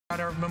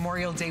honor of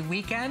Memorial Day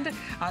weekend.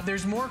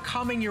 There's more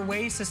coming your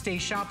way, so stay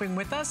shopping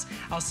with us.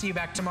 I'll see you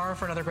back tomorrow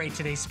for another great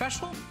Today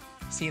Special.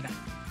 See you then.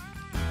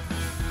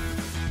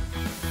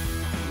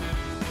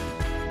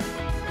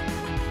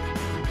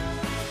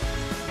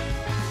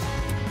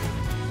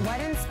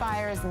 What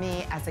inspires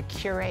me as a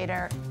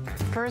curator,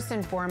 first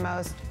and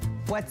foremost,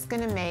 what's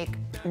gonna make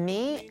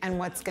me and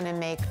what's gonna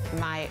make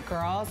my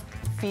girls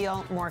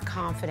feel more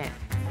confident,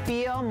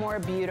 feel more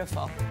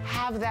beautiful,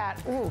 have that,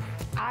 ooh,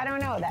 I don't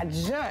know, that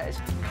zhuzh.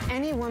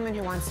 Any woman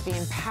who wants to be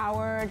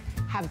empowered,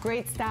 have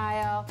great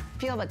style,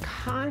 feel the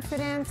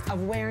confidence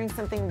of wearing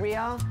something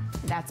real,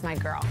 that's my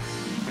girl.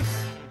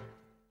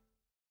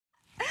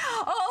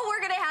 Oh, we're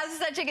going to have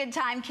such a good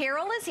time.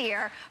 Carol is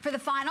here for the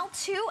final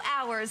 2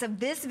 hours of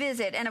this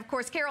visit. And of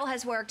course, Carol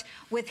has worked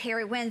with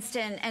Harry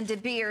Winston and De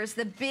Beers,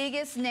 the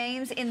biggest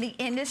names in the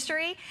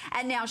industry.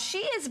 And now she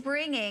is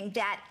bringing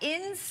that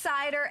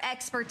insider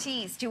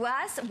expertise to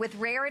us with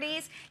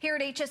Rarities here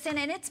at HSN.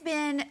 And it's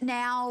been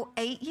now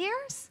 8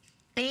 years?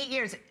 8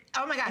 years.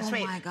 Oh my gosh,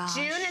 wait. My gosh.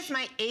 June is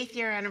my 8th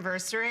year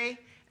anniversary.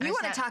 You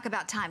want to talk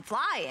about time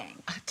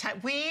flying.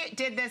 We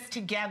did this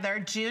together,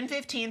 June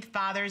 15th,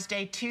 Father's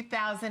Day,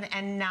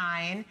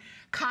 2009.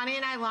 Connie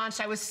and I launched.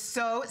 I was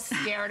so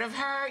scared of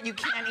her. You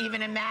can't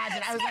even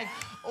imagine. I was like,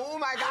 oh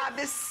my God,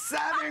 this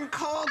Southern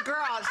cold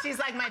girl. She's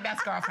like my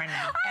best girlfriend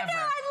now, ever. I know,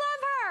 I love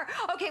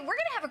her. Okay, we're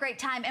going to have a great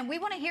time, and we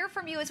want to hear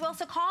from you as well,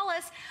 so call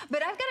us.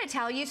 But I've got to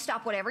tell you,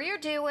 stop whatever you're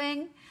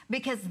doing,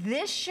 because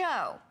this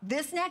show,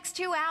 this next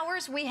 2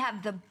 hours, we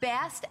have the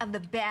best of the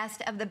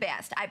best of the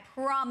best. I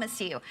promise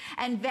you.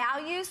 And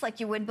values like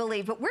you wouldn't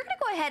believe. But we're going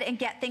to go ahead and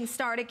get things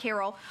started,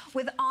 Carol,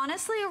 with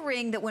honestly a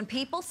ring that when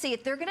people see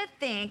it, they're going to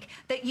think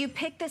that you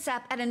picked this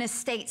up at an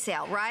estate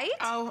sale, right?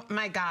 Oh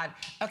my God.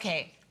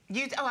 Okay.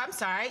 I'm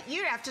sorry.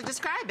 You have to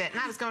describe it, and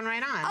I was going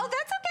right on. Oh,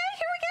 that's okay.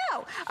 Here we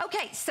go.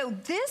 Okay, so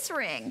this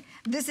ring,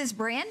 this is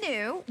brand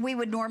new. We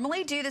would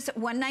normally do this at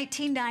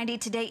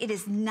 $119.90. Today it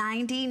is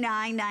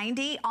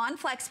 $99.90 on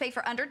FlexPay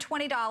for under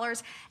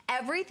 $20.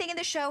 Everything in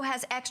the show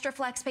has extra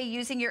FlexPay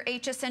using your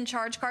HSN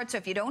charge card. So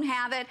if you don't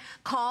have it,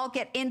 call,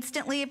 get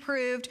instantly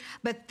approved.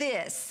 But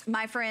this,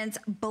 my friends,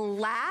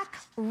 black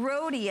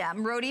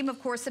rhodium. Rhodium, of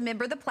course, a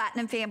member of the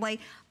platinum family.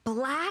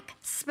 Black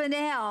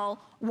spinel,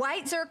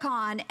 white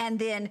zircon, and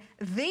then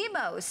the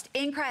most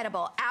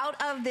incredible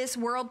out of this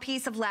world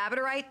piece of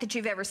labradorite that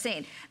you've ever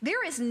seen.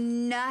 There is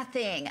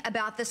nothing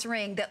about this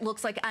ring that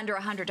looks like under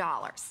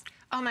 $100.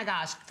 Oh my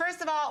gosh. First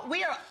of all,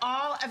 we are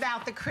all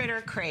about the critter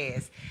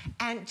craze.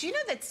 And do you know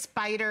that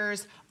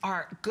spiders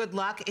are good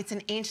luck? It's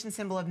an ancient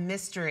symbol of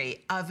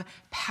mystery, of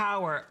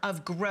power,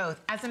 of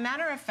growth. As a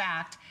matter of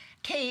fact,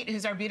 Kate,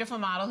 who's our beautiful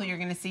model, who you're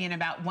going to see in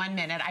about 1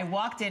 minute, I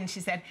walked in,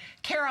 she said,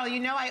 Carol, you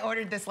know I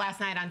ordered this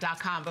last night on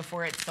 .com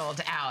before it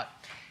sold out.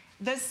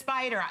 The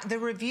spider, the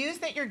reviews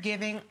that you're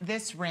giving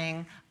this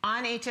ring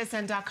on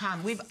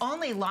hsn.com, we've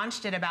only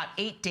launched it about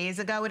 8 days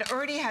ago. It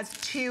already has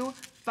 2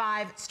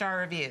 5-star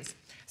reviews.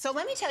 So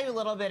let me tell you a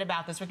little bit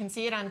about this. We can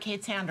see it on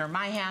Kate's hand or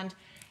my hand.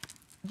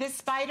 This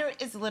spider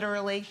is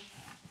literally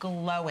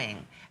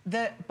glowing.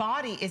 The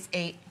body is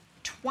a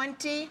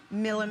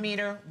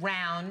 20mm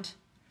round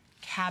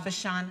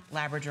cabochon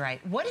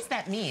labradorite. What does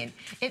that mean?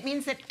 It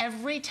means that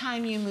every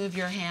time you move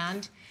your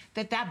hand,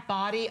 that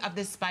body of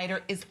the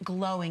spider is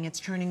glowing. It's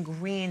turning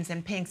greens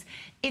and pinks.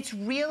 It's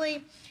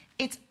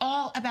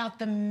all about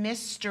the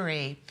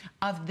mystery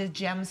of the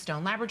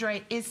gemstone.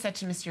 Labradorite is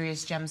such a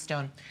mysterious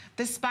gemstone.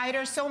 The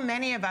spider, so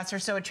many of us are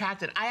so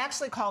attracted. I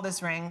actually call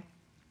this ring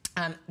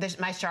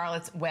my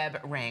Charlotte's Web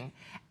ring.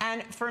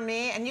 And for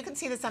me, and you can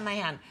see this on my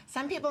hand,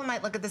 some people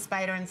might look at the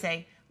spider and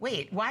say,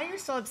 wait, why are you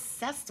so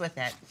obsessed with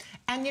it?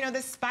 And you know,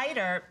 the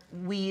spider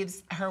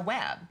weaves her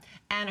web,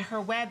 and her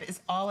web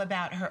is all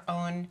about her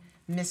own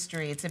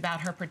mystery. It's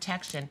about her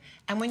protection.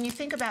 And when you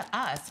think about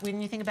us,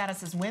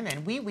 as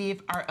women, we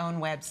weave our own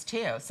webs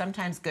too.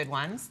 Sometimes good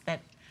ones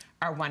that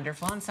are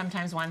wonderful, and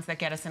sometimes ones that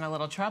get us in a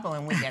little trouble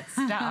and we get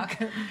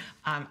stuck.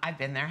 I've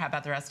been there. How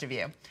about the rest of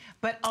you?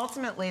 But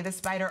ultimately, the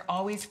spider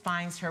always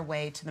finds her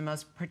way to the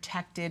most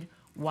protected,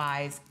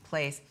 wise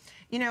place.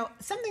 You know,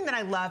 something that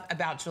I love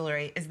about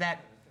jewelry is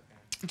that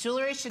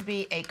jewelry should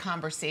be a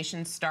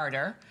conversation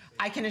starter.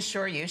 I can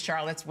assure you,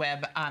 Charlotte's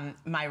Web,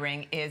 my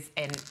ring, is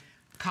a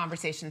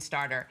conversation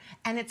starter,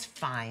 and it's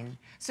fine.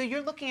 So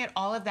you're looking at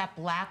all of that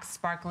black,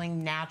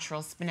 sparkling,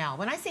 natural spinel.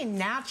 When I say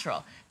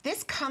natural,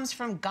 this comes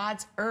from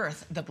God's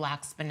earth, the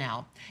black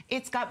spinel.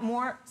 It's got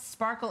more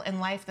sparkle and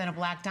life than a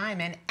black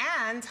diamond,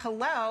 and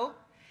hello,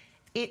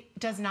 it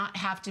does not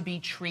have to be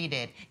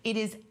treated. It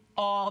is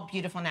all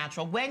beautiful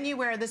natural. When you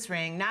wear this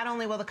ring, not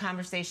only will the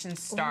conversation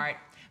start,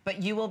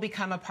 but you will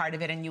become a part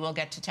of it and you will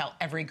get to tell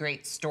every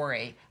great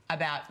story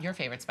about your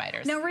favorite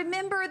spiders. Now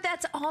remember,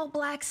 that's all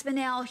black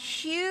spinel,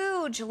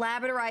 huge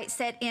labradorite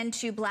set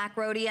into black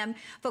rhodium.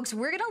 Folks,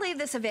 we're gonna leave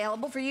this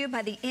available for you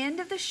by the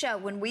end of the show.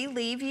 When we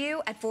leave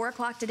you at 4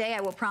 o'clock today,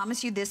 I will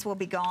promise you this will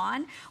be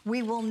gone.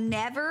 We will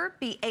never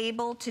be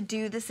able to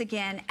do this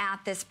again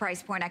at this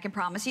price point, I can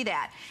promise you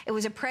that. It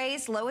was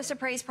appraised, lowest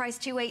appraised price,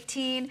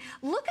 $218.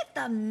 Look at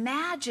the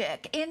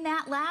magic in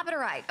that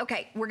labradorite.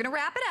 Okay, we're gonna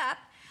wrap it up.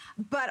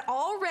 But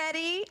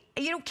already,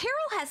 you know,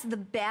 Carol has the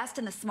best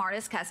and the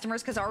smartest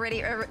customers because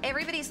already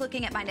everybody's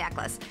looking at my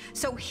necklace.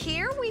 So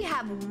here we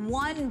have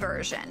one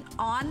version.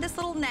 On this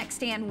little neck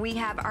stand, we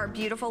have our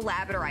beautiful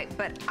labradorite,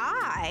 but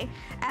I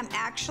am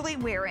actually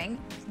wearing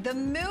the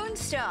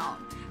moonstone.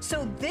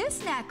 So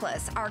this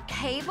necklace, our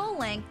cable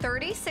link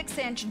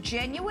 36-inch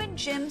genuine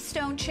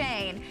gemstone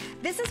chain,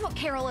 this is what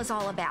Carol is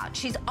all about.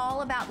 She's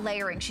all about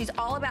layering. She's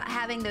all about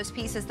having those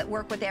pieces that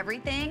work with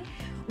everything.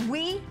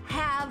 We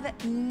have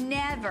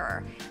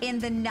never, in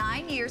the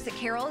 9 years that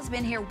Carol has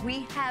been here,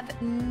 we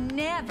have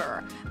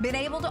never been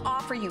able to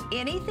offer you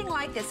anything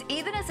like this,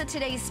 even as a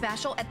today's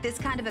special at this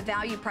kind of a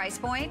value price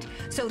point.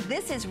 So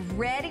this is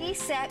ready,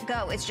 set,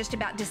 go. It's just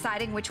about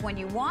deciding which one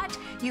you want.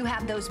 You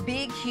have those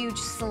big, huge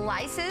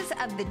slices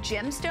of the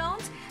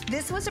gemstones.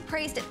 This was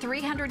appraised at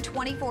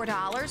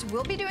 $324.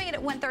 We'll be doing it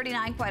at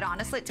 $139, quite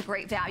honestly. It's a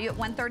great value at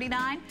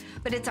 $139,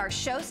 but it's our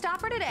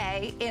showstopper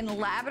today in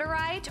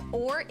labradorite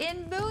or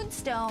in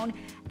moonstone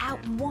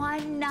at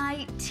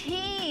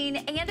 $119,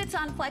 and it's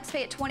on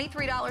FlexPay at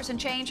 $23 and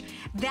change.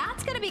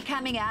 That's gonna be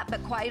coming up,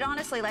 but quite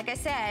honestly, like I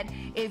said,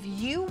 if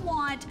you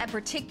want a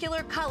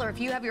particular color, if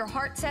you have your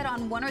heart set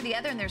on one or the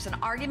other and there's an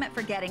argument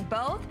for getting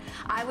both,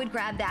 I would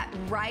grab that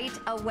right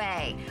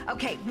away.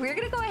 Okay, we're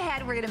gonna go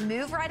ahead, we're gonna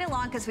move right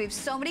along because we have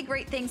so many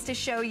great things to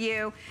show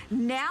you.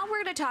 Now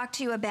we're gonna talk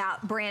to you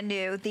about brand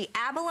new, the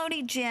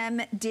abalone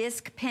gem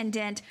disc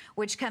pendant,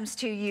 which comes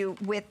to you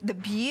with the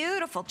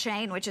beautiful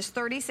chain, which is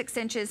 36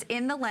 inches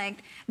in the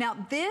length. Now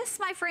this,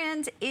 my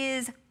friends,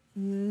 is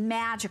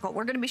magical.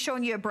 We're going to be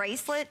showing you a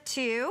bracelet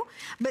too,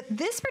 but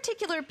this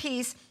particular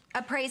piece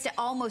appraised at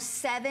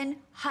almost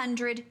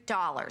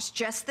 $700.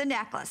 Just the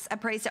necklace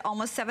appraised at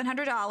almost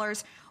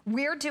 $700.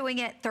 We're doing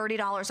it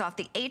 $30 off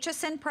the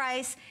HSN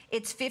price.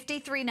 It's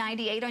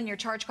 $53.98 on your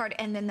charge card,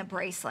 and then the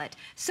bracelet.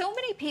 So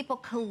many people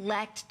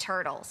collect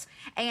turtles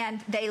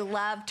and they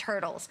love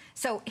turtles.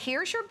 So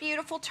here's your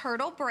beautiful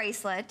turtle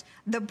bracelet.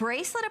 The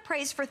bracelet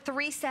appraised for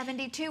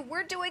 $372.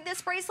 We're doing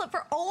this bracelet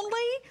for only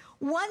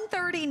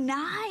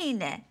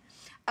 $139.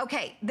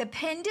 Okay, the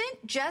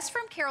pendant, just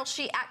from Carol,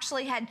 she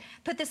actually had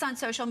put this on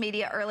social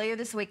media earlier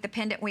this week. The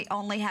pendant, we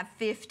only have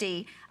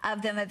 50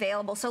 of them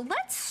available. So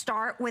let's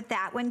start with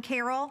that one,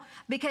 Carol,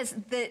 because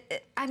the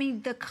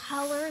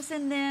colors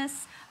in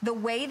this, the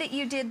way that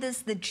you did this,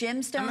 the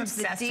gemstones,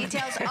 the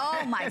details,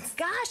 oh my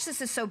gosh, this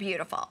is so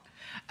beautiful.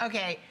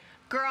 Okay,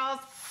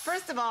 girls,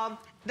 first of all,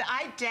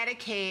 I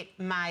dedicate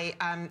my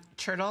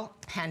turtle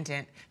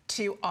pendant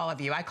to all of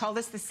you. I call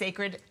this the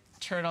sacred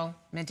turtle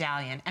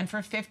medallion. And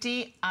for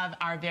 50 of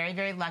our very,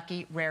 very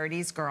lucky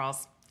Rarities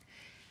girls,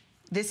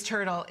 this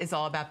turtle is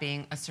all about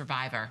being a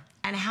survivor.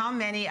 And how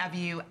many of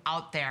you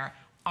out there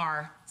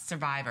are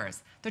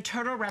survivors? The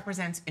turtle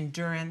represents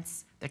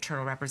endurance. The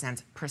turtle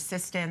represents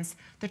persistence.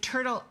 The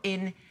turtle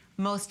in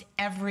most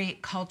every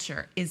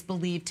culture is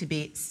believed to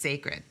be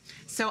sacred.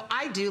 So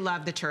I do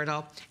love the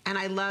turtle, and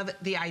I love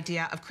the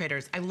idea of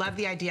critters. I love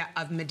the idea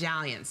of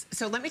medallions.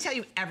 So let me tell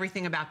you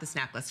everything about this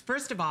necklace.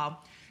 First of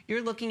all,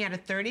 you're looking at a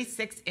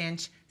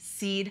 36-inch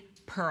seed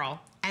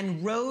pearl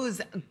and rose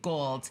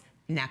gold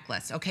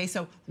necklace, okay?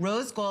 So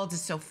rose gold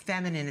is so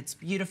feminine, it's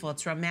beautiful,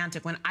 it's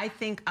romantic. When I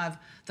think of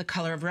the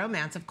color of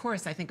romance, of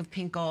course, I think of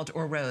pink gold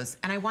or rose.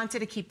 And I wanted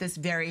to keep this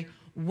very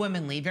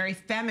womanly, very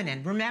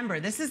feminine. Remember,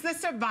 this is the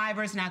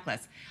survivor's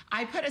necklace.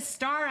 I put a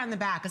star on the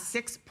back, a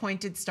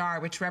 6-pointed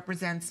star, which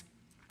represents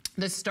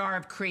the star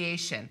of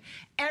creation.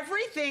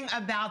 Everything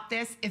about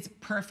this is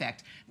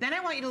perfect. Then I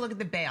want you to look at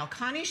the bail.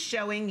 Connie's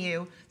showing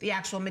you the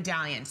actual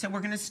medallion. So we're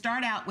gonna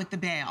start out with the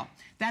bail.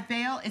 That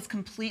bail is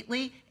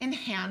completely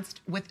enhanced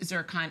with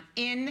zircon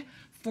in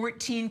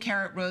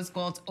 14-karat rose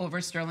gold over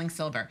sterling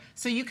silver.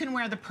 So you can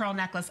wear the pearl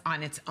necklace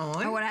on its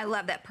own. Oh, and I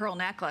love that pearl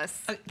necklace.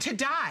 To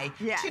die.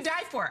 Yes. To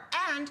die for.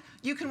 And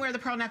you can wear the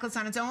pearl necklace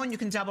on its own. You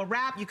can double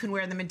wrap. You can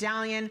wear the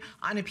medallion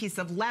on a piece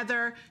of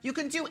leather. You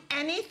can do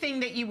anything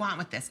that you want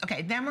with this.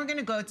 Okay, then we're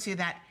gonna go to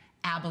that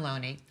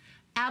abalone.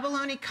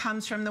 Abalone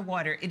comes from the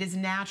water. It is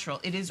natural.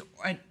 It is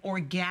an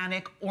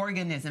organic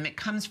organism. It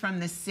comes from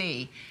the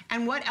sea.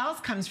 And what else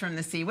comes from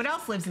the sea? What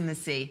else lives in the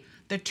sea?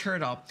 The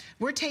turtle.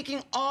 We're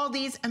taking all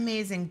these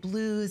amazing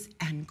blues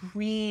and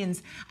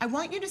greens. I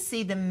want you to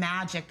see the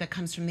magic that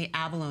comes from the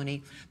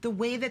abalone, the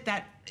way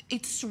that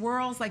it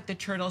swirls like the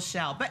turtle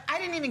shell. But I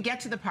didn't even get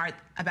to the part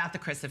about the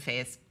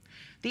chrysoprase.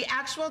 The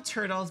actual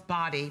turtle's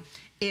body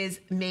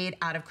is made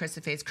out of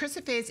chrysoprase.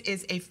 Chrysoprase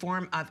is a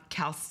form of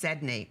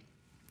chalcedony.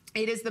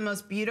 It is the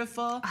most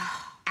beautiful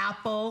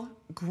apple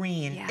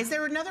green. Yeah. Is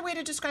there another way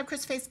to describe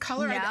Chris Faye's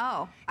color?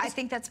 No, I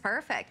think that's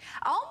perfect.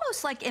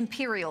 Almost like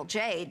imperial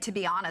jade, to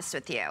be honest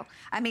with you.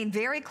 I mean,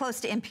 very close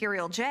to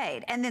imperial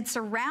jade. And then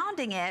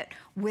surrounding it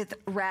with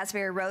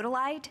raspberry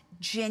rhodolite,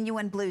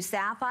 genuine blue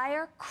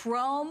sapphire,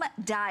 chrome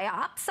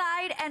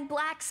diopside, and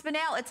black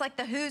spinel. It's like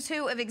the who's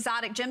who of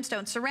exotic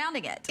gemstones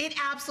surrounding it. It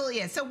absolutely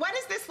is. So what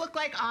does this look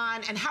like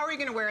on, and how are you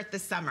gonna wear it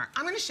this summer?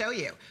 I'm gonna show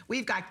you.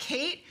 We've got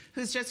Kate,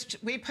 who's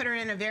we put her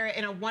in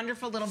a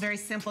wonderful little, very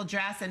simple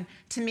dress. And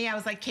to me, I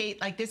was like, Kate,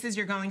 like this is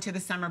your going to the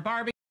summer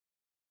barbecue.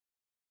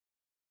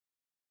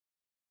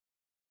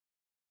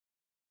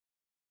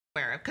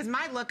 Because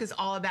my look is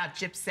all about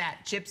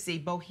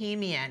gypsy,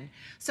 bohemian.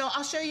 So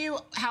I'll show you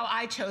how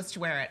I chose to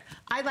wear it.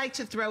 I like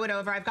to throw it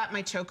over. I've got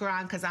my choker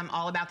on because I'm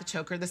all about the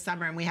choker this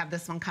summer, and we have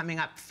this one coming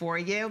up for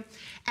you.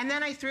 And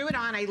then I threw it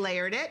on, I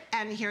layered it,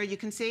 and here you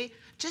can see,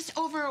 just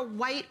over a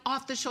white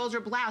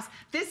off-the-shoulder blouse.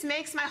 This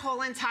makes my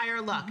whole entire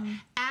look.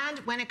 And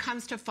when it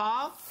comes to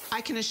fall,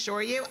 I can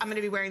assure you, I'm gonna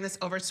be wearing this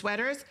over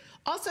sweaters.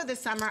 Also this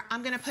summer,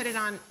 I'm gonna put it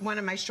on one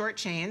of my short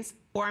chains,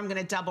 or I'm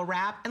gonna double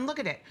wrap, and look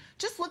at it.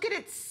 Just look at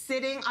it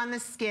sitting on the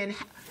skin.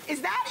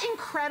 Is that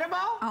incredible?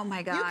 Oh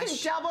my gosh. You can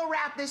double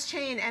wrap this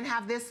chain and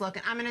have this look,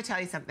 and I'm gonna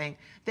tell you something.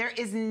 There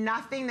is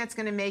nothing that's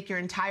gonna make your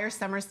entire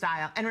summer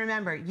style. And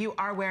remember, you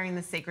are wearing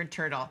the sacred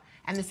turtle,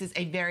 and this is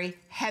a very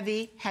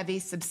heavy, heavy,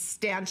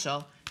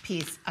 substantial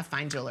piece of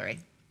fine jewelry.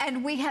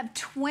 And we have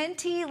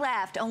 20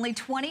 left. Only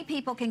 20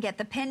 people can get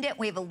the pendant.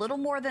 We have a little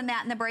more than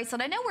that in the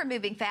bracelet. I know we're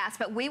moving fast,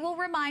 but we will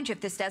remind you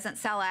if this doesn't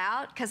sell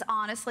out, because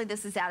honestly,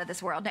 this is out of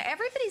this world. Now,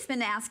 everybody's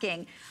been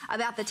asking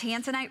about the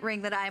tanzanite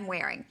ring that I'm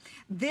wearing.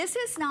 This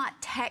is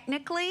not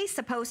technically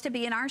supposed to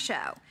be in our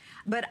show,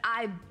 but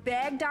I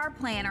begged our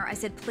planner. I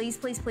said, please,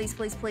 please, please,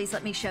 please, please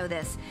let me show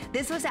this.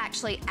 This was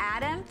actually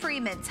Adam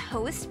Freeman's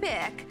host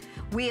pick.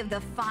 We have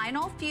the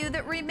final few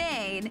that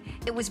remain.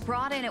 It was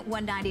brought in at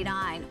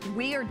 $199.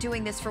 We are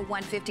doing this for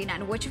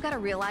 $159. What you've got to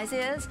realize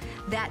is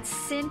that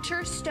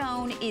center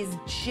stone is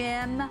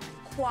gem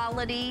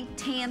quality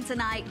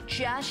tanzanite,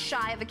 just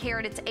shy of a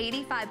carat. It's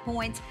 85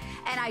 points.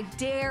 And I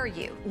dare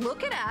you,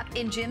 look it up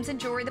in Gems and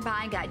Jewelry, the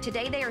buying guide.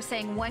 Today they are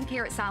saying 1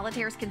 carat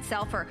solitaires can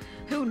sell for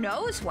who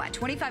knows what,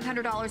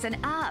 $2,500 and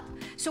up.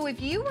 So if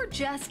you were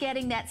just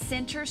getting that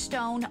center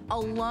stone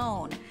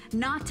alone,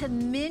 not to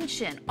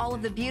mention all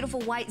of the beautiful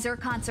white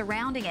zircon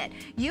surrounding it,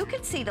 you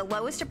can see the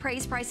lowest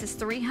appraised price is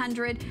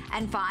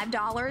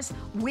 $305.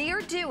 We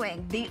are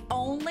doing the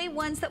only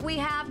ones that we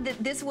have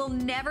that this will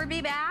never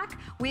be back.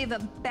 We have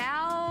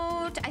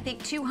about, I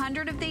think,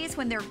 200 of these.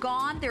 When they're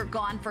gone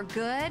for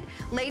good.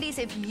 Ladies,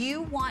 if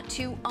you want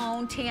to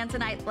own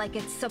tanzanite like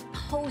it's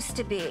supposed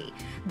to be,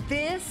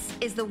 this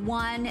is the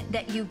one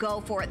that you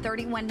go for at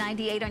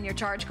 $31.98 on your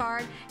charge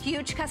card.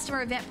 Huge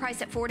customer event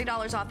price at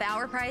 $40 off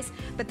our price.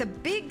 But the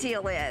big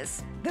deal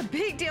is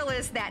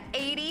that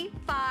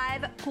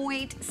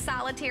 85-point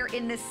solitaire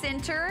in the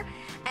center.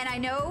 And I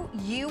know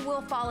you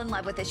will fall in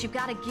love with this. You've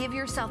got to give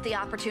yourself the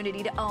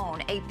opportunity to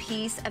own a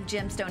piece of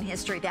gemstone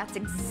history. That's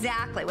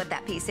exactly what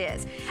that piece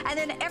is. And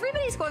then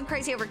everybody's going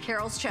crazy over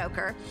Carol's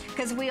choker,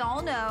 because we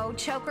all know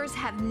chokers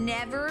have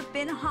never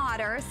been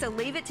hotter. So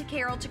leave it to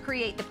Carol to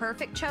create the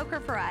perfect choker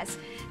for us.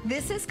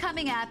 This is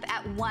coming up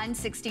at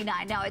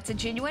 $169. Now, it's a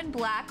genuine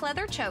black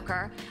leather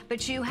choker,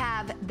 but you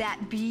have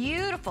that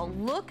beautiful,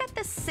 look at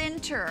the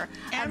center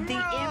of the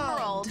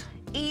emerald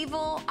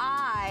evil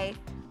eye.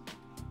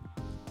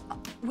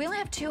 We only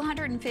have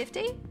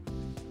 250?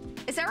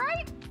 Is that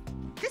right?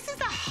 This is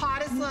the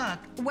hottest look.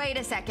 Wait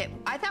a second.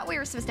 I thought we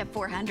were supposed to have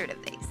 400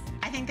 of these.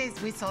 I think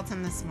we sold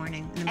some this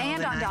morning.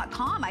 And on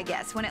 .com, I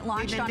guess, when it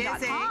launched on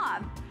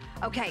 .com.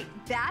 Okay,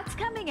 that's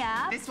coming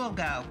up. This will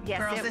go. Yes,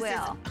 Girls, it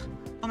will.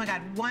 Oh my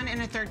God, 1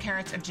 1/3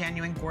 carats of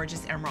genuine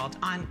gorgeous emerald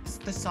on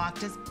the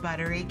softest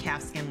buttery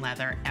calfskin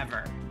leather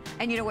ever.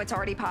 And you know what's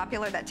already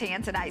popular? That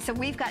tanzanite. So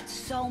we've got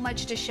so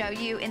much to show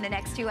you in the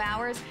next 2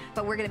 hours,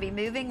 but we're gonna be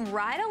moving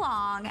right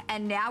along.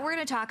 And now we're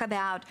gonna talk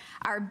about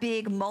our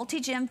big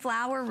multi-gem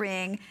flower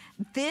ring.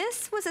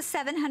 This was a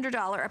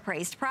 $700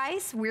 appraised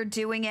price. We're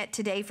doing it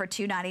today for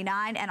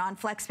 $299 and on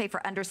FlexPay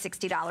for under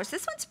 $60.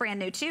 This one's brand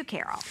new too,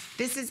 Carol.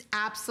 This is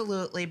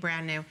absolutely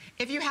brand new.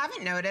 If you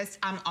haven't noticed,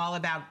 I'm all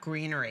about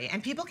greenery.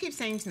 And people keep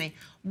saying to me,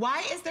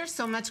 why is there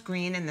so much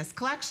green in this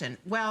collection?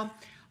 Well,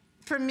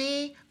 for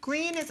me,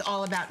 green is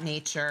all about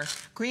nature.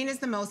 Green is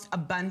the most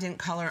abundant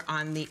color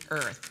on the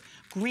earth.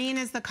 Green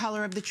is the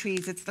color of the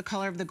trees, it's the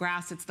color of the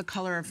grass, it's the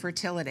color of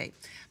fertility.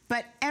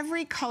 But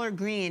every color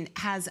green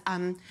has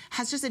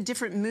just a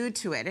different mood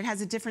to it. It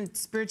has a different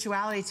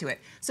spirituality to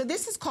it. So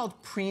this is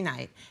called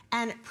prehnite.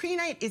 And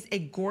prehnite is a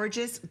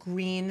gorgeous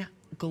green,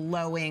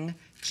 glowing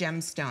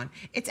gemstone.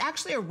 It's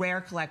actually a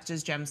rare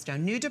collector's gemstone.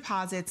 New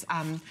deposits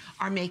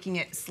are making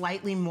it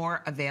slightly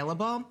more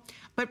available.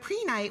 But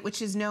prehnite,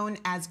 which is known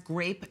as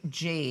grape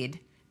jade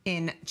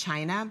in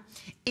China,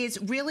 is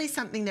really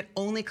something that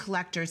only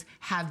collectors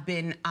have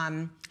been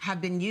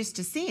used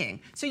to seeing.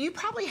 So you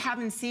probably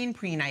haven't seen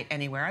prehnite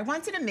anywhere. I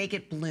wanted to make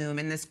it bloom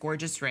in this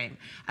gorgeous ring.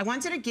 I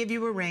wanted to give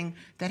you a ring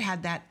that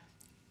had that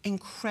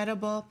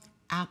incredible,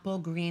 apple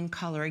green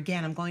color.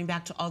 Again, I'm going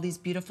back to all these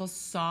beautiful,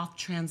 soft,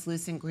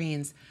 translucent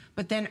greens.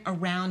 But then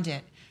around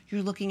it,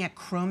 you're looking at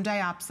chrome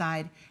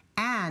diopside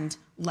and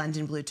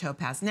London blue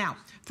topaz. Now,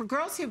 for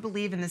girls who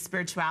believe in the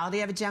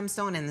spirituality of a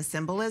gemstone and the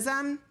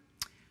symbolism,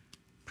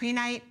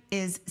 prehnite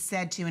is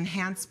said to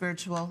enhance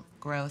spiritual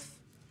growth.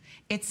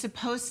 It's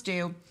supposed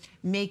to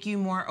make you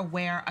more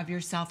aware of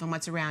yourself and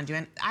what's around you.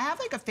 And I have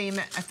like a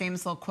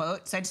famous little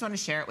quote, so I just want to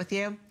share it with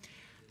you.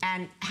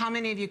 And how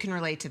many of you can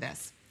relate to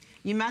this?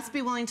 You must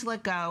be willing to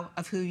let go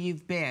of who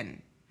you've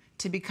been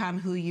to become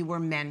who you were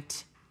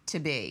meant to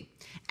be.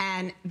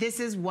 And this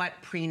is what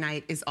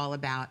prehnite is all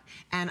about.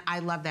 And I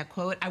love that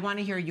quote. I want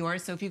to hear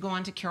yours. So if you go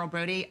on to Carol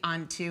Brodie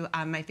onto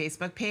my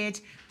Facebook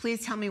page,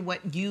 please tell me what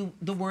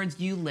the words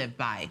you live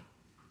by.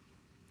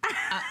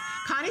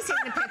 Connie's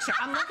taking a picture.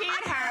 I'm looking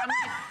at her. I'm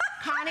like,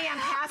 Connie, I'm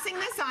passing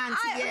this on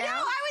to you. No, I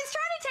was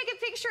trying to take a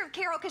picture of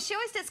Carol because she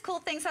always does cool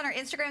things on her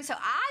Instagram. So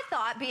I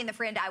thought, being the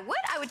friend I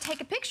would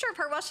take a picture of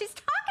her while she's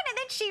talking, and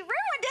then she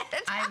ruined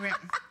it.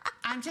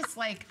 I'm just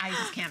like, I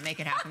just can't make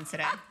it happen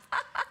today.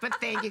 But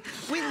thank you.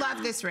 We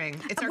love this ring.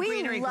 It's our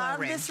greenery glow ring.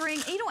 We love this ring.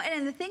 You know,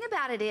 and the thing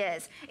about it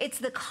is, it's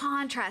the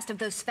contrast of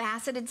those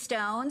faceted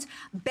stones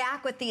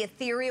back with the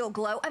ethereal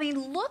glow. I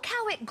mean, look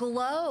how it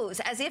glows,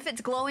 as if it's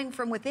glowing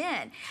from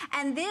within.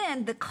 And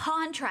then the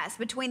contrast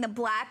between the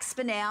black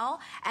spinel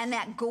and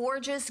that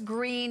gorgeous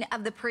green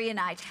of the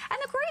prehnite. And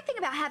the great thing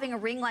about having a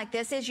ring like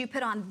this is you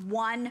put on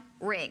one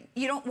ring.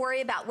 You don't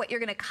worry about what you're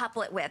going to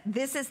couple it with.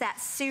 This is that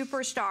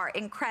superstar,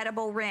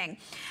 incredible ring.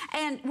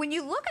 And when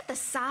you look at the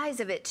size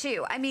of it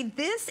too, I mean,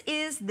 this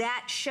is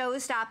that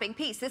show-stopping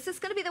piece. This is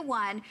going to be the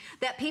one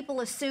that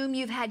people assume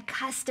you've had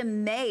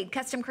custom made,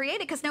 custom created,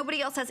 because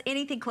nobody else has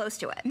anything close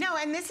to it. No,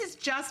 and this is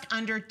just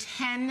under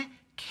 10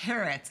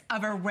 carats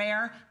of a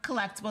rare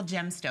collectible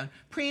gemstone.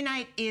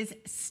 Prehnite is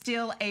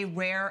still a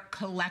rare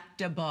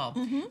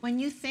collectible. When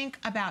you think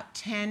about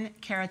 10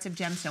 carats of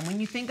gemstone,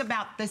 when you think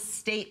about the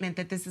statement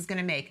that this is going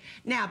to make.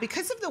 Now,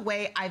 because of the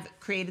way I've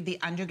created the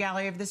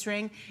undergallery of this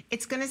ring,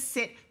 it's going to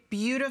sit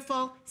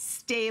beautiful,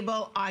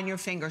 stable on your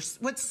fingers.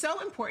 What's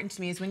so important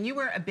to me is when you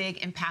wear a big,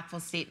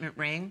 impactful statement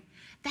ring,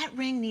 that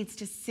ring needs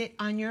to sit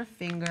on your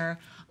finger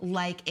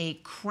like a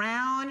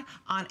crown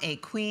on a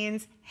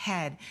queen's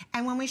head.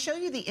 And when we show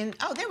you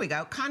oh, there we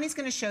go. Connie's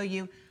gonna show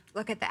you.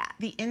 Look at that.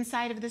 The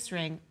inside of this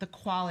ring, the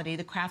quality,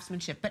 the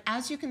craftsmanship. But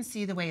as you can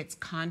see, the way it's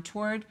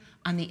contoured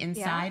on the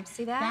inside, yeah,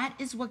 see that? That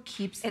is what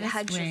keeps this ring. It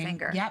hugs your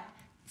finger. Yep.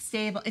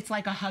 Stable. It's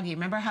like a Huggy.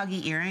 Remember a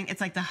Huggy earring?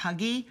 It's like the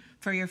Huggy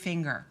for your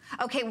finger.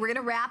 Okay, we're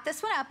gonna wrap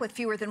this one up with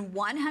fewer than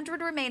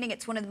 100 remaining.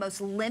 It's one of the most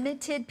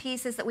limited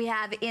pieces that we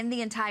have in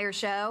the entire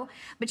show.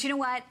 But you know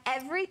what?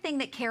 Everything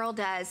that Carol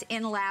does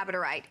in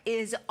labradorite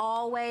is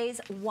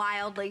always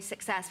wildly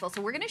successful.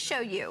 So we're gonna show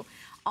you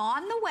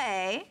on the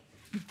way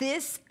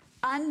this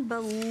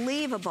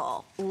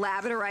unbelievable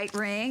labradorite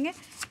ring,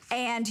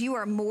 and you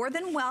are more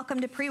than welcome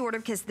to pre-order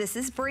because this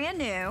is brand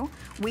new.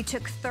 We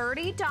took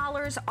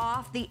 $30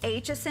 off the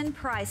HSN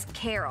price,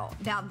 Carol.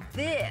 Now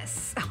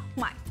this, oh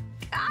my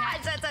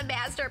gosh, that's a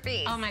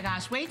masterpiece. Oh my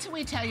gosh, wait till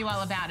we tell you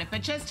all about it.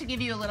 But just to give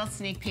you a little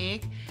sneak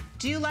peek,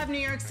 do you love New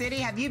York City?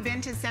 Have you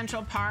been to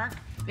Central Park?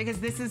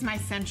 Because this is my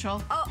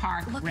Central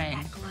Park ring. Look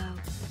at that glow.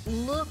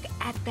 Look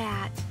at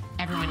that.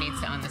 Everyone needs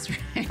to own this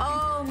ring.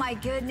 Oh my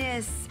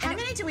goodness. How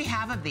many do we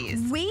have of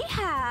these? We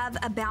have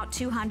about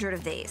 200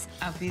 of these.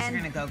 Oh, these are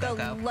gonna go.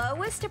 The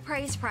lowest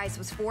appraised price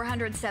was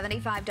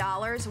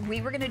 $475.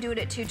 We were gonna do it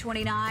at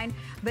 $229,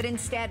 but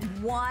instead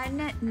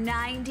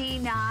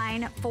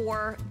 $199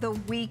 for the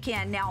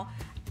weekend. Now,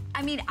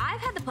 I mean, I've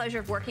had the pleasure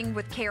of working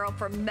with Carol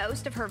for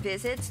most of her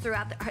visits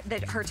throughout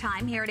her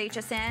time here at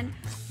HSN.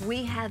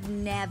 We have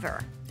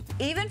never,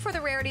 even for the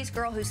Rarities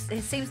girl who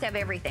seems to have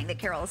everything that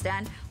Carol has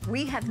done,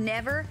 we have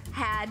never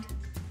had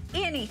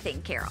anything,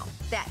 Carol,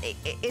 that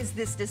is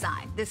this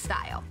design, this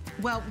style.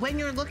 Well, when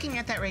you're looking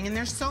at that ring, and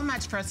there's so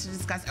much for us to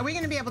discuss, are we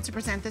going to be able to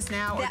present this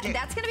now?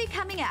 That's going to be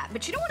coming up.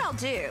 But you know what I'll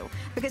do?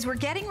 Because we're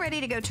getting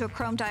ready to go to a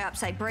chrome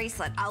diopside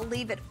bracelet. I'll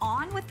leave it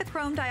on with the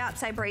chrome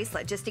diopside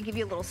bracelet just to give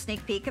you a little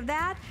sneak peek of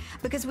that.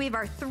 Because we have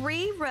our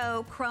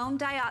 3-row chrome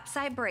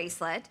diopside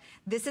bracelet.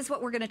 This is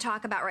what we're going to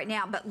talk about right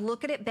now. But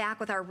look at it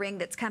back with our ring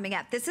that's coming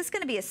up. This is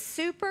going to be a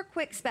super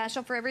quick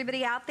special for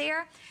everybody out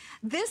there.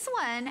 This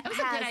one That was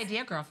a good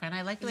idea, girlfriend.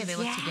 I like the way they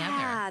look together.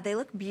 Yeah, they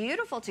look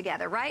beautiful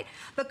together, right?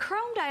 But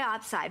chrome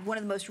diopside, one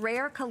of the most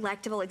rare,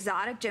 collectible,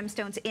 exotic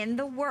gemstones in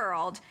the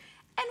world.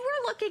 And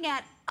we're looking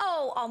at,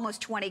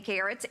 almost 20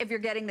 carats if you're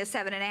getting the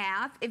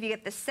 7.5. If you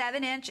get the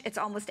 7-inch, it's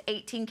almost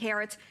 18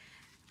 carats.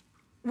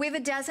 We have a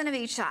dozen of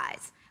each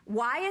size.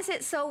 Why is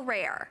it so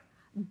rare?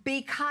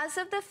 Because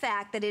of the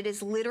fact that it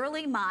is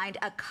literally mined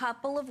a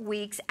couple of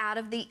weeks out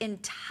of the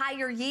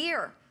entire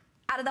year.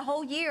 Out of the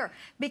whole year,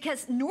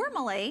 because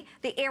normally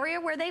the area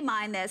where they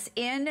mine this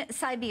in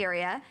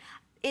Siberia,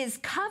 is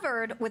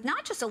covered with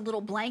not just a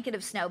little blanket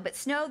of snow, but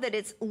snow that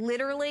is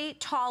literally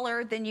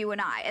taller than you and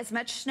I. As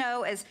much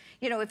snow as,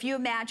 you know, if you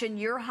imagine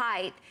your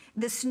height,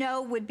 the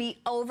snow would be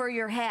over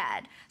your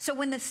head. So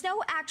when the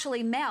snow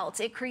actually melts,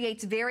 it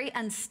creates very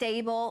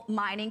unstable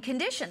mining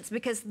conditions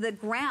because the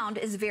ground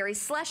is very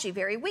slushy,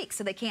 very weak,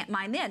 so they can't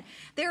mine then.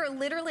 There are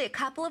literally a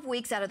couple of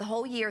weeks out of the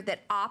whole year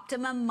that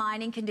optimum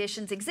mining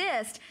conditions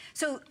exist.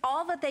 So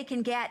all that they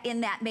can get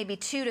in that maybe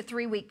 2 to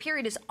 3 week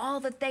period is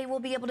all that they will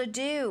be able to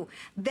do.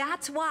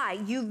 That's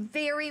why you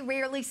very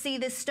rarely see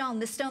this stone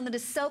that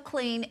is so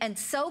clean and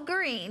so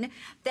green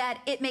that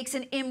it makes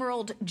an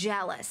emerald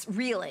jealous,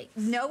 really.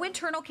 No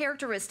internal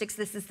characteristics.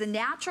 This is the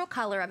natural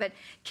color of it.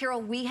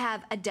 Carol, we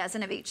have a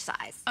dozen of each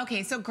size.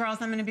 Okay, so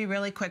girls, I'm gonna be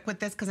really quick with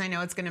this because I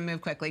know it's gonna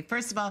move quickly.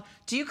 First of all,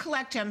 do you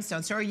collect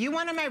gemstones? So are you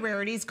one of my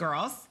Rarities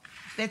girls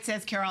that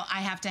says, Carol,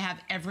 I have to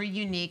have every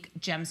unique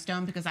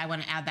gemstone because I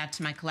wanna add that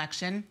to my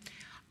collection?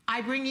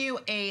 I bring you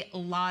a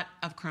lot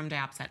of chrome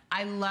diopside.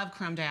 I love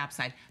chrome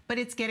diopside, but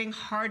it's getting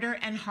harder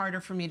and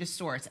harder for me to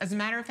source. As a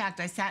matter of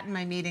fact, I sat in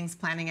my meetings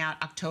planning out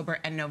October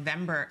and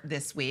November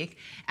this week,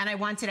 and I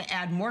wanted to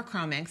add more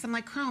chrome in, because I'm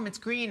like, chrome, it's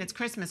green, it's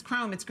Christmas,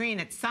 chrome, it's green,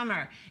 it's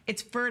summer,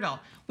 it's fertile.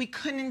 We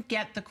couldn't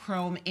get the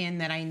chrome in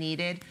that I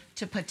needed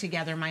to put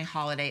together my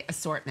holiday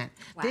assortment.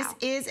 Wow. This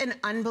is an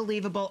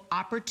unbelievable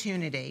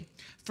opportunity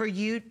for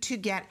you to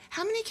get,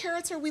 how many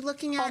carats are we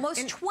looking at?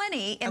 Almost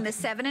 20 in the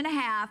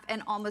 7.5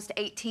 and almost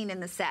 18 in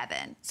the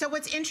 7. So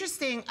what's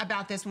interesting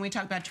about this when we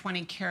talk about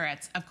 20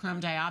 carats of chrome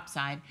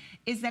diopside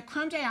is that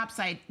chrome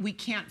diopside we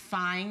can't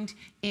find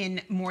in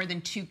more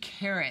than 2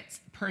 carats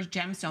per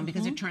gemstone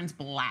because it turns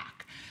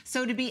black.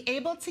 So to be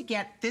able to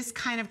get this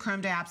kind of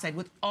chrome diopside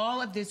with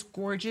all of this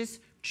gorgeous,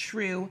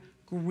 true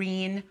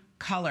green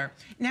color.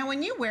 Now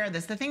when you wear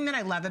this, the thing that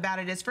I love about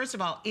it is, first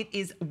of all, it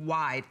is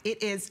wide.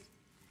 It is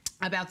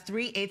about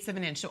 3/8 of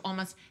an inch, so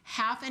almost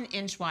half an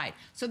inch wide.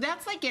 So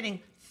that's like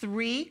getting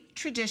 3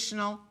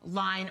 traditional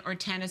line or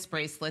tennis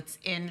bracelets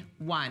in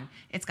one.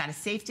 It's got a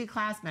safety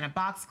clasp and a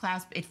box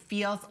clasp. It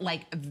feels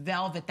like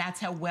velvet. That's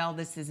how well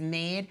this is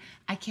made.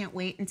 I can't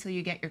wait until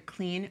you get your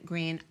clean,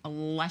 green,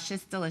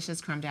 luscious,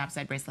 delicious chrome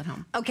diopside bracelet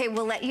home. Okay,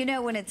 we'll let you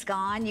know when it's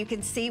gone. You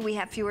can see we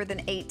have fewer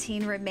than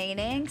 18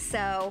 remaining,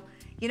 so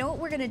you know what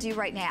we're gonna do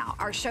right now?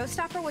 Our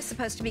showstopper was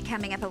supposed to be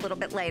coming up a little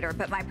bit later,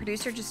 but my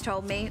producer just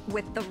told me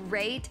with the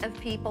rate of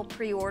people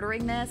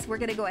pre-ordering this, we're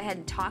gonna go ahead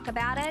and talk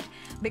about it,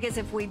 because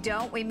if we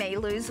don't, we may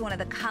lose one of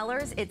the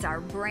colors. It's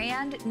our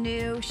brand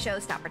new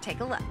showstopper.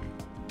 Take a look.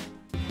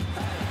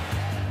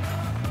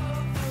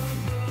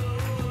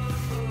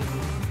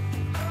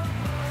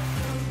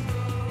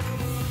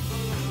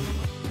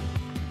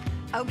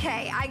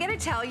 Okay, I gotta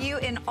tell you,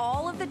 in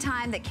all of the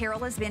time that Carol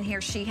has been here,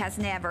 she has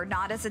never,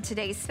 not as a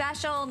Today's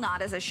Special,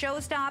 not as a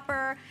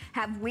showstopper,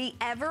 have we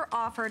ever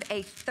offered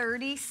a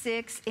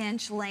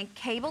 36-inch length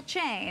cable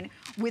chain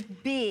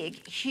with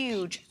big,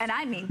 huge, and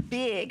I mean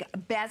big,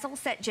 bezel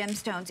set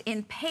gemstones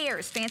in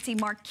pairs, fancy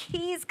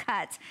marquise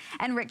cuts,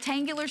 and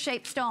rectangular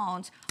shaped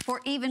stones for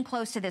even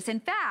close to this.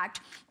 In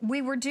fact,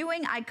 we were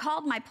doing, I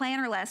called my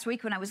planner last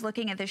week when I was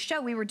looking at this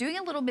show, we were doing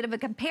a little bit of a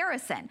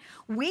comparison.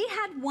 We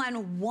had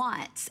one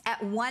once at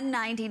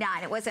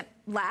 $199. It wasn't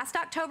last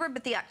October,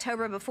 but the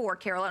October before,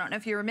 Carol. I don't know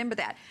if you remember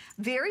that.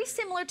 Very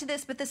similar to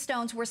this, but the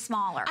stones were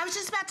smaller. I was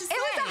just about to say.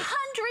 It was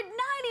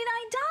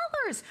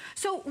 $199.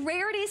 So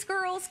Rarities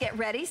girls, get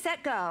ready,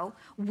 set, go.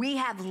 We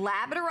have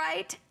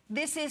labradorite.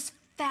 This is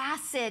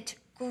facet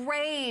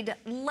grade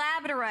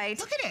labradorite.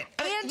 Look at it.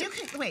 And you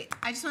can, wait,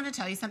 I just want to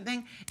tell you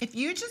something. If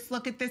you just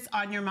look at this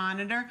on your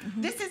monitor,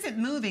 this isn't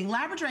moving.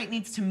 Labradorite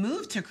needs to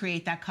move to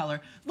create that color.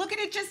 Look at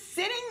it just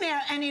sitting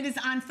there, and it is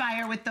on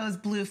fire with those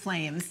blue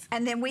flames.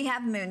 And then we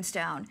have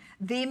moonstone,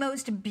 the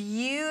most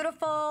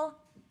beautiful.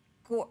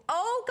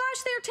 Oh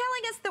gosh, they're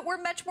telling us that we're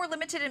much more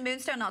limited in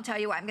moonstone. I'll tell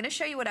you what, I'm gonna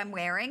show you what I'm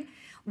wearing.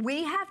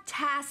 We have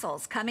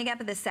tassels coming up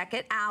in the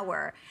second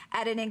hour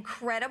at an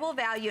incredible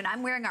value, and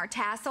I'm wearing our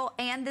tassel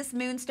and this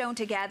moonstone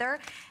together.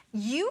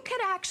 You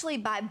could actually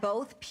buy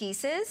both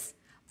pieces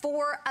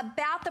for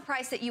about the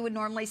price that you would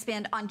normally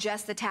spend on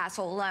just the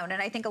tassel alone.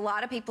 And I think a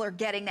lot of people are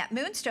getting that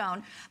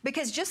moonstone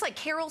because just like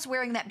Carol's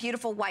wearing that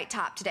beautiful white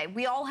top today,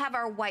 we all have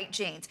our white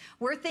jeans.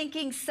 We're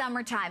thinking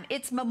summertime.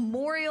 It's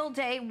Memorial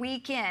Day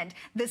weekend.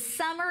 The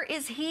summer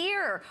is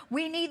here.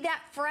 We need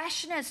that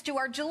freshness to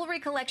our jewelry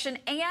collection,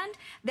 and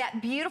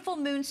that beautiful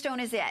moonstone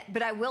is it.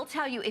 But I will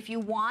tell you, if you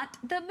want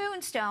the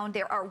moonstone,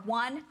 there are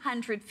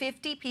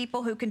 150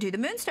 people who can do the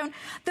moonstone.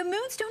 The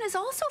moonstone is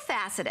also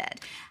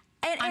faceted.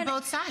 On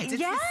both sides. It's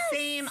yes. the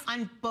same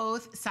on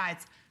both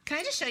sides. Can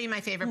I just show you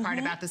my favorite part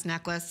about this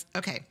necklace?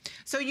 Okay,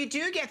 so you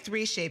do get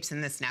 3 shapes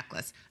in this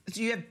necklace. So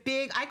you have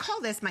big, I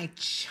call this my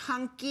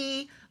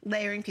chunky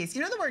layering piece.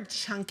 You know the word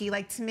chunky?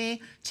 Like, to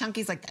me,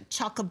 chunky is like that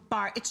chocolate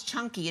bar. It's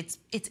chunky,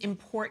 it's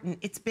important,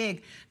 it's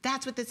big.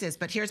 That's what this is,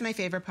 but here's my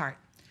favorite part.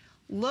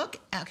 Look,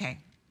 okay,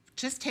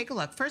 just take a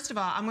look. First of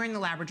all, I'm wearing the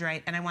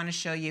labradorite, and I want to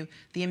show you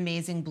the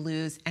amazing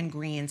blues and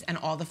greens and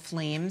all the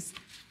flames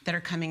that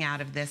are coming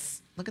out of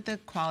this. Look at the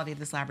quality of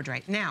this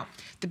labradorite. Now,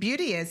 the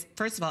beauty is,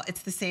 first of all,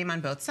 it's the same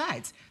on both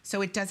sides.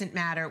 So it doesn't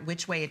matter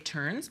which way it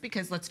turns,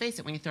 because let's face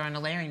it, when you throw on a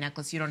layering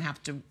necklace, you don't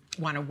have to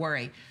want to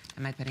worry.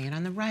 Am I putting it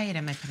on the right?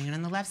 Am I putting it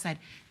on the left side?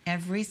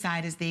 Every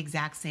side is the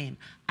exact same.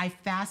 I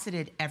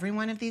faceted every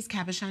one of these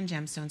cabochon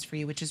gemstones for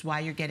you, which is why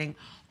you're getting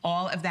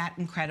all of that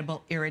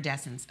incredible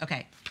iridescence.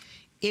 Okay.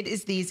 It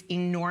is these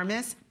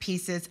enormous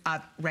pieces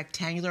of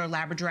rectangular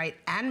labradorite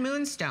and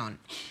moonstone.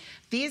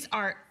 These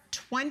are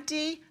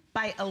 20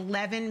 by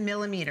 11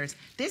 millimeters.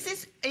 This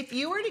is, if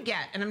you were to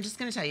get, and I'm just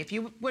gonna tell you, if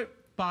you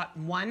bought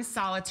one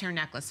solitaire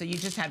necklace, so you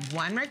just had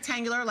one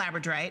rectangular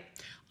labradorite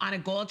on a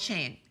gold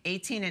chain,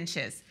 18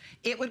 inches,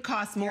 it would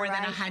cost more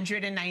than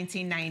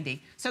 $119.90.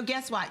 So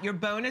guess what? Your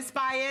bonus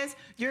buy is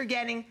you're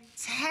getting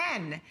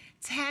 10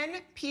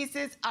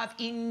 pieces of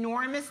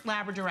enormous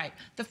labradorite,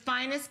 the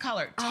finest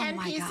color, 10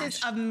 pieces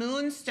of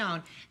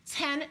moonstone,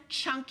 10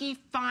 chunky,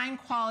 fine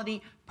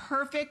quality,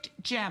 perfect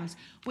gems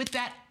with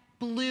that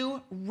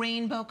blue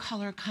rainbow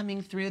color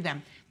coming through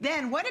them.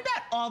 Then what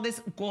about all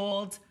this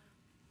gold,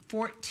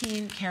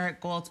 14 karat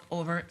gold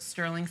over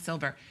sterling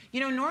silver? You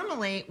know,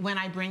 normally when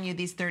I bring you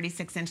these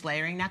 36-inch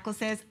layering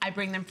necklaces, I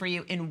bring them for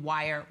you in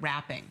wire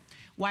wrapping.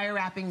 Wire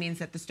wrapping means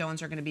that the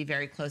stones are going to be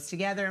very close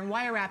together, and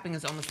wire wrapping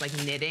is almost like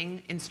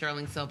knitting in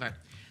sterling silver.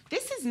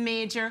 This is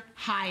major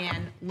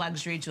high-end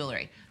luxury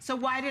jewelry. So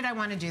why did I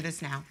want to do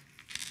this now?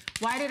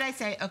 Why did I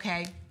say,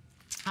 okay,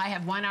 I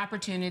have one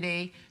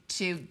opportunity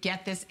to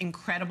get this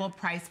incredible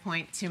price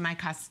point to my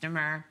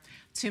customer,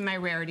 to my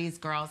Rarities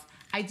girls.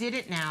 I did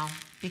it now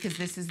because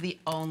this is the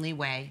only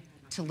way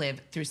to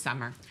live through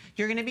summer.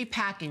 You're gonna be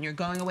packing, you're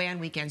going away on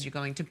weekends, you're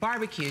going to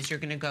barbecues, you're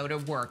gonna go to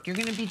work, you're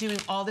gonna be doing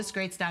all this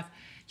great stuff.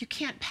 You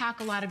can't pack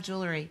a lot of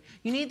jewelry.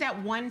 You need that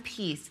one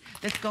piece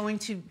that's going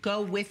to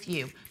go with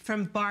you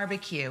from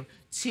barbecue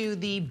to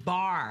the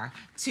bar,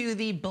 to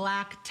the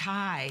black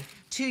tie,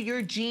 to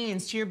your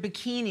jeans, to your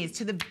bikinis,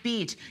 to the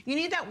beach. You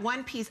need that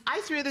one piece. I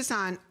threw this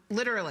on,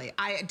 literally.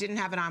 I didn't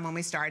have it on when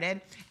we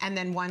started, and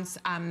then once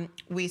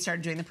we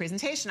started doing the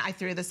presentation, I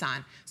threw this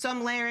on. So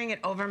I'm layering it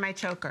over my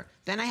choker.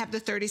 Then I have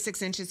the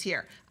 36 inches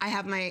here. I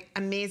have my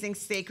amazing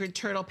sacred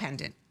turtle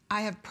pendant. I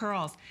have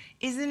pearls.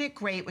 Isn't it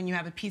great when you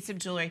have a piece of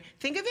jewelry?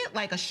 Think of it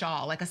like a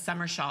shawl, like a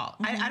summer shawl.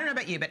 I don't know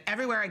about you, but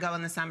everywhere I go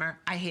in the summer,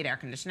 I hate air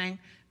conditioning,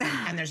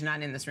 and there's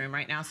none in this room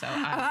right now, so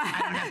I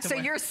don't have to So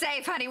you're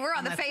safe, honey. We're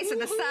on the face of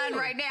the sun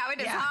right now.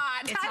 It is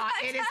hot. It's hot.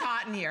 It is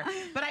hot in here.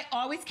 But I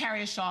always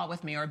carry a shawl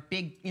with me, or a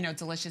big, you know,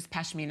 delicious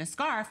pashmina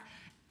scarf.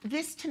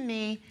 This, to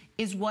me,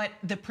 is what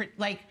the,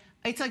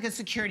 it's like a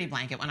security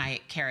blanket when I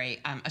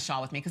carry a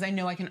shawl with me, because I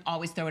know I can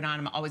always throw it on.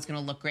 I'm always going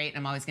to look great, and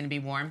I'm always going to be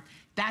warm.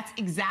 That's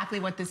exactly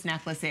what this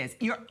necklace is.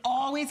 You're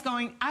always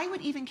going, I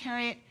would even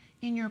carry it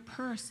in your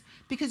purse,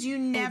 because you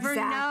never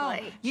know.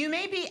 You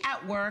may be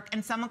at work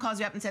and someone calls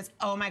you up and says,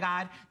 oh my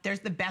God, there's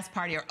the best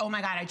party, or oh my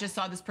God, I just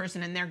saw this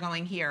person and they're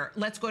going here.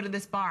 Let's go to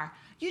this bar.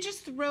 You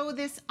just throw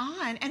this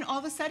on, and all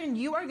of a sudden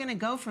you are gonna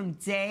go from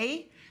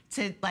day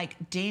to like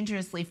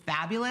dangerously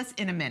fabulous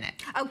in a minute.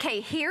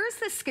 Okay, here's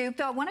the scoop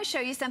though. I wanna show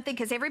you something,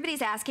 because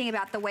everybody's asking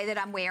about the way that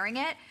I'm wearing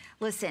it.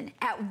 Listen,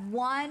 at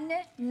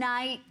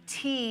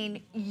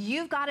 $119,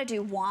 you've gotta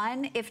do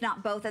one, if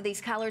not both of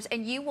these colors,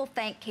 and you will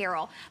thank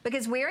Carol,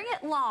 because wearing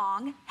it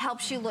long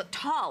helps you look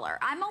taller.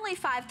 I'm only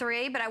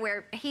 5'3", but I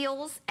wear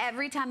heels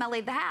every time I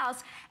leave the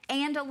house,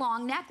 and a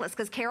long necklace,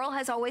 because Carol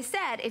has always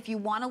said, if you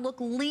want to look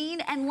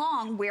lean and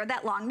long, wear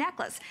that long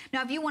necklace.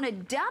 Now, if you want to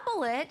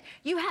double it,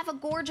 you have a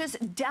gorgeous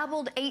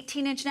doubled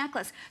 18-inch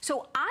necklace.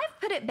 So I've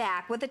put it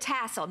back with a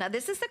tassel. Now,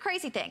 this is the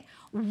crazy thing.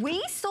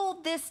 We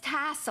sold this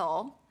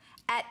tassel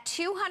at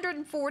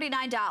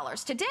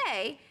 $249.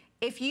 Today,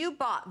 if you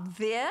bought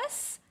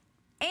this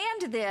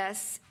and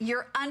this,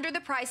 you're under the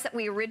price that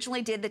we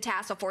originally did the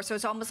tassel for, so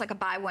it's almost like a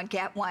buy one,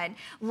 get one.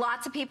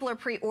 Lots of people are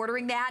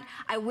pre-ordering that.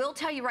 I will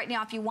tell you right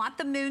now, if you want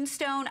the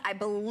moonstone, I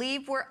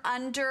believe we're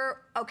under,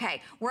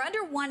 okay, we're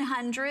under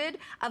 100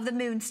 of the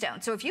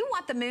moonstone. So if you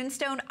want the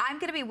moonstone, I'm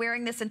gonna be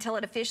wearing this until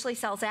it officially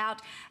sells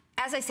out.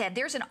 As I said,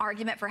 there's an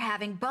argument for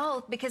having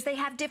both because they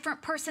have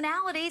different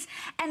personalities,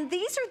 and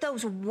these are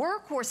those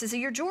workhorses of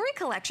your jewelry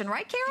collection,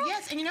 right, Carol?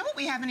 Yes, and you know what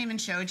we haven't even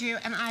showed you?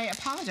 And I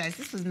apologize,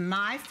 this was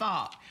my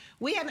fault.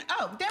 We haven't,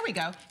 oh, there we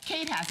go.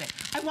 Kate has it.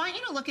 I want you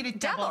to look at it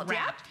double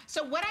wrapped. Yep.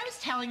 So what I was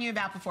telling you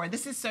about before,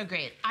 this is so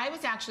great. I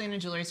was actually in a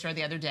jewelry store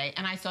the other day,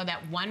 and I saw that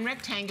one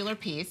rectangular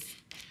piece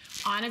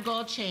on a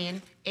gold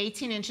chain,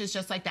 18 inches,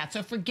 just like that.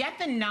 So forget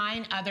the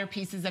 9 other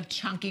pieces of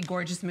chunky,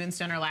 gorgeous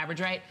moonstone or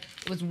labradorite.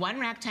 It was one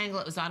rectangle,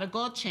 it was on a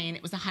gold chain,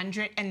 it was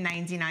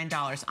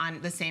 $199 on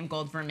the same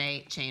gold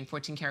vermeil chain,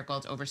 14 karat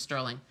gold over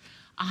sterling.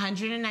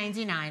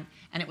 $199,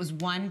 and it was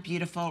one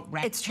beautiful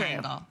rectangle. It's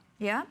true.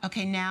 Yeah.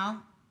 Okay,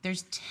 now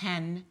there's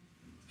 10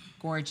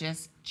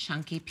 gorgeous,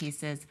 chunky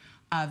pieces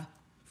of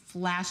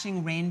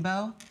flashing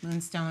rainbow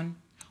moonstone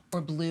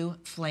or blue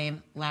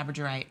flame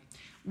labradorite.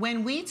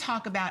 when we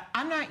talk about,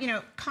 I'm not, you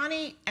know,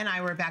 Connie and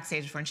I were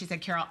backstage before, and she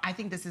said, Carol, I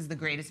think this is the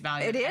greatest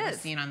value I've ever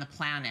seen on the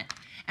planet.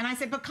 And I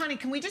said, but Connie,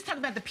 can we just talk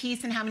about the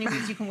piece and how many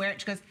weeks you can wear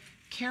it? She goes,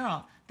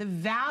 Carol, the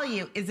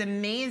value is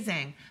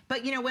amazing.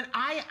 But you know, when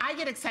I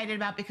get excited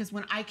about, because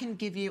when I can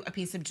give you a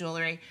piece of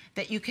jewelry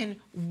that you can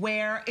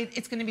wear,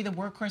 it's gonna be the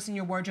workhorse in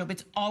your wardrobe.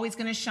 It's always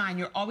gonna shine.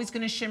 You're always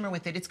gonna shimmer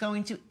with it. It's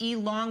going to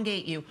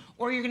elongate you.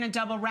 Or you're gonna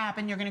double wrap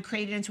and you're gonna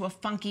create it into a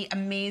funky,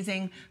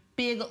 amazing,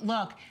 big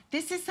look.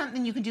 This is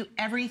something you can do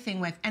everything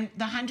with. And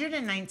the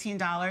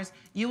 $119,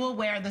 you will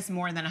wear this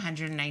more than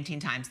 119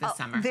 times this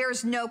summer.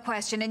 There's no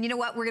question. And you know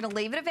what? We're gonna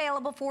leave it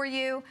available for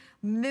you.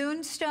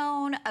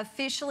 Moonstone,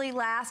 officially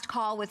last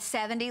call with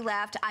 70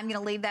 left. I'm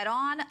gonna leave that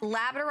on.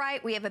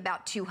 Labradorite, we have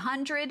about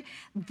 200.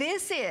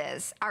 This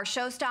is our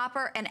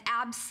showstopper and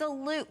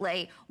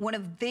absolutely one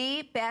of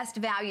the best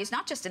values,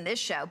 not just in this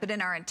show, but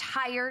in our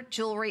entire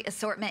jewelry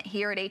assortment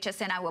here at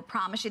HSN. I will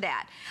promise you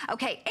that.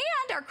 Okay,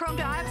 and our chrome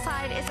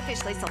dioxide is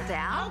officially sold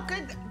out. Oh,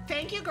 good.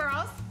 Thank you,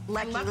 girls.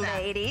 Lucky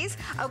ladies.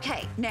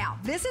 Okay, now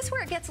this is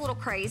where it gets a little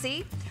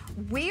crazy.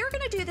 We're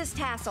gonna do this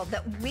tassel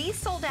that we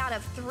sold out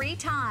of 3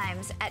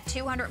 times at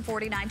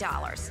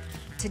 $249.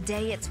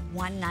 Today it's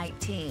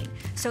 $119.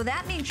 So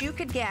that means you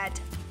could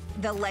get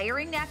the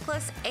layering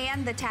necklace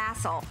and the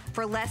tassel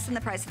for less than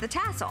the price of the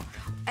tassel.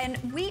 And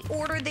we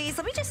ordered these,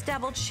 let me just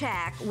double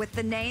check with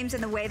the names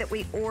and the way that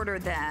we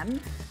ordered them.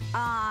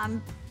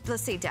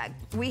 Let's see, Doug.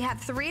 We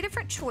have 3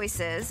 different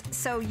choices.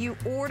 So you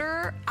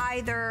order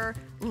either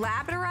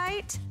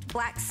labradorite,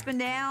 black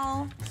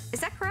spinel, is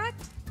that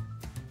correct?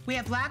 We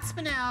have black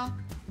spinel,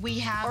 we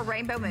have... Or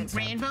rainbow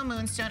moonstone. Rainbow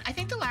moonstone. I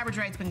think the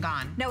labradorite's been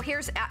gone. No,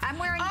 I'm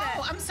wearing the...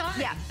 Oh, I'm sorry.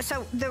 Yeah,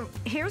 so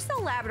here's the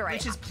labradorite.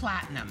 Which is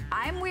platinum.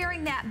 I'm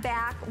wearing that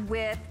back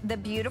with the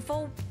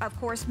beautiful, of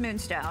course,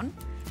 moonstone.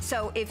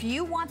 So if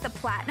you want the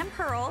platinum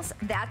pearls,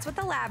 that's with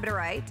the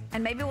labradorite.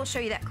 And maybe we'll show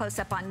you that close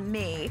up on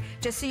me,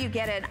 just so you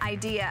get an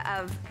idea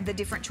of the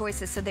different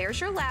choices. So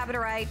there's your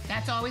labradorite.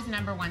 That's always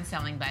 #1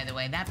 selling, by the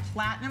way. That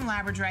platinum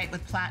labradorite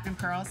with platinum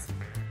pearls.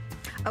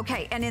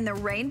 Okay, and in the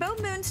rainbow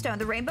moonstone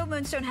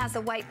has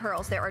the white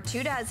pearls. There are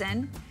 2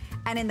 dozen.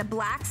 And in the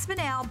black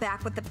spinel,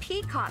 back with the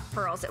peacock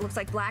pearls, it looks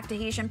like black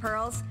Tahitian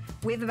pearls,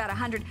 we have about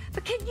 100.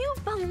 But can you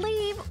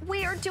believe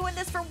we are doing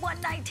this for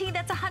 $119?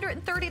 That's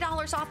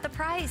 $130 off the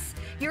price.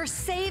 You're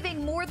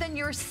saving more than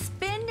you're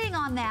spending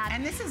on that.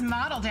 And this is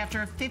modeled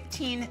after a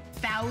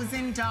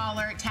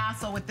 $15,000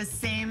 tassel with the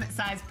same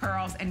size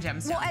pearls and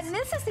gemstones. Well, and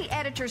this is the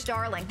editor's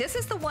darling. This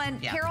is the one,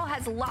 Carol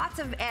has lots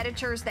of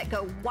editors that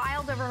go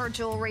wild over her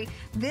jewelry.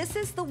 This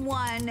is the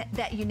one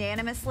that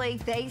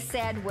unanimously they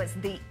said was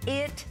the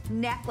it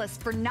necklace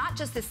for not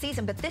just this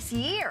season, but this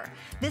year,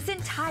 this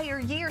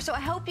entire year. So I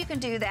hope you can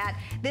do that.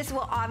 This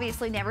will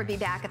obviously never be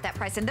back at that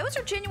price. And those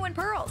are genuine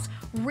pearls,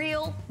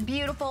 real,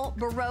 beautiful,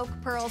 Baroque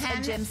pearls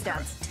and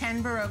gemstones.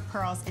 10 Baroque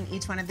pearls in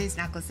each one of these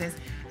necklaces.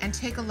 And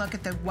take a look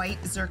at the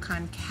white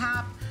zircon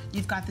cap.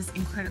 You've got this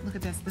incredible, look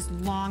at this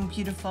long,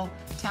 beautiful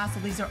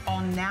tassel. These are all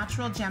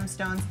natural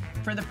gemstones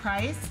for the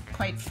price,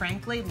 quite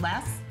frankly,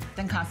 less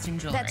than costume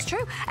jewelry. That's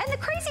true. And the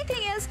crazy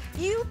thing is,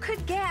 you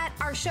could get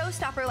our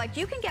showstopper, like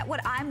you can get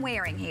what I'm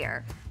wearing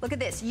here. Look at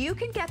this. You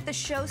can get the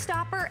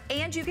showstopper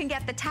and you can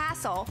get the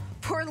tassel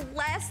for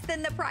less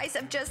than the price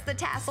of just the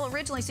tassel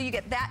originally. So you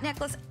get that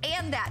necklace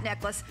and that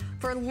necklace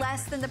for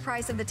less than the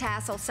price of the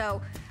tassel.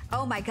 So,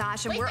 oh my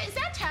gosh. And wait, is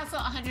that tassel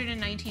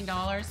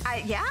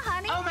 $119? Yeah,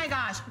 honey. Oh my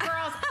gosh.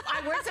 Girls,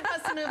 we're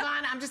supposed to move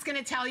on. I'm just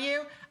gonna tell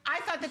you,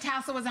 I thought the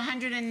tassel was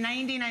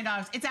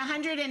 $199. It's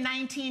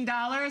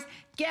 $119.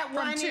 Get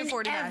one in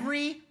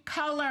every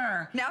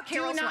color. Now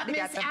Carol's do not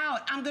miss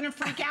out. I'm gonna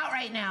freak out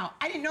right now.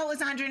 I didn't know it was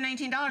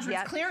 $119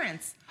 with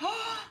clearance.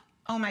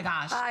 Oh my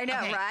gosh. I know,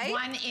 right?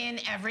 One in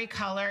every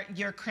color.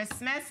 Your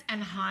Christmas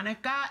and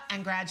Hanukkah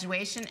and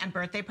graduation and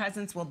birthday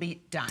presents will be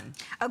done.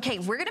 Okay,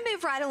 we're gonna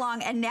move right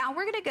along, and now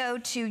we're gonna go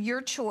to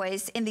your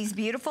choice in these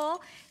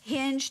beautiful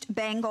hinged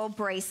bangle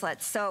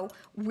bracelets. So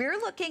we're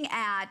looking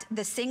at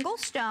the single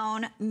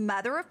stone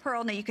mother of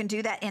pearl. Now you can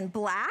do that in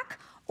black,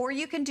 or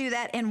you can do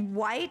that in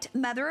white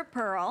mother of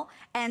pearl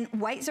and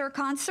white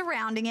zircon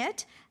surrounding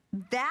it.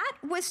 That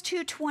was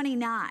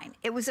 $229.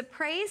 It was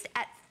appraised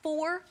at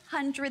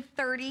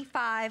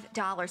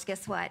 $435.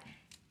 Guess what?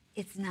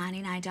 It's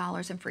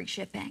 $99 and free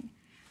shipping.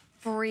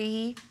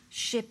 Free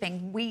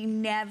shipping. We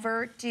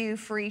never do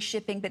free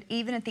shipping, but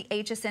even at the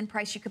HSN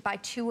price, you could buy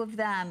 2 of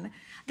them.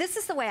 This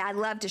is the way I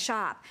love to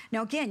shop.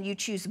 Now again, you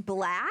choose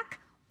black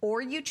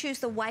or you choose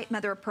the white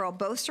mother of pearl,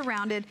 both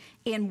surrounded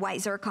in white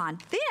zircon.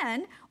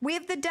 Then we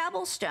have the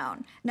double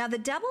stone. Now the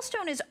double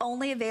stone is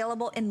only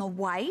available in the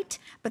white,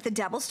 but the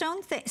double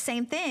stone,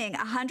 same thing,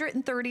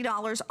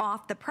 $130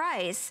 off the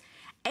price.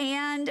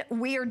 And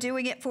we are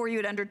doing it for you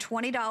at under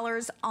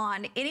 $20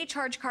 on any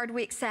charge card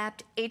we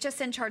accept.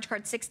 HSN charge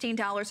card,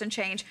 $16 and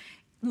change.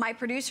 My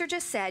producer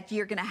just said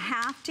you're gonna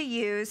have to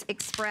use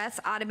express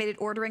automated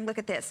ordering. Look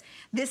at this.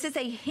 This is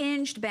a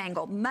hinged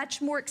bangle,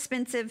 much more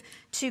expensive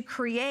to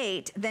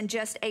create than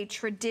just a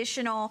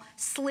traditional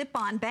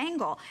slip-on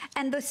bangle.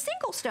 And the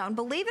single stone,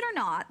 believe it or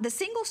not, the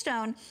single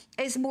stone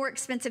is more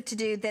expensive to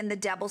do than the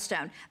double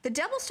stone. The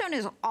double stone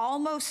is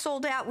almost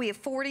sold out. We have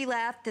 40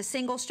 left. The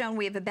single stone,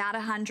 we have about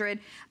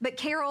 100. But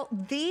Carol,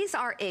 these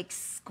are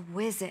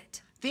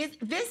exquisite.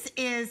 This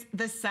is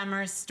the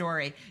summer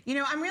story. You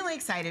know, I'm really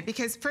excited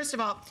because, first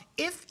of all,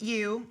 if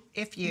you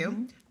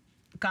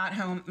got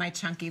home my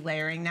chunky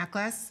layering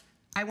necklace,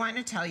 I want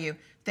to tell you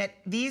that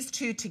these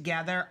two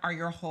together are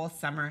your whole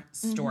summer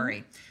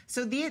story.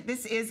 So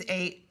this is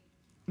a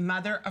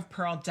mother of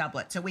pearl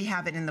doublet. So we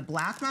have it in the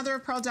black mother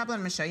of pearl doublet.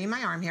 I'm going to show you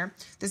my arm here.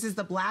 This is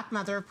the black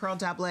mother of pearl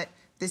doublet.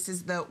 This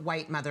is the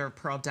white mother of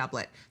pearl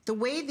doublet. The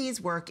way these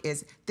work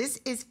is, this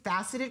is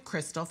faceted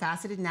crystal,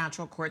 faceted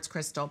natural quartz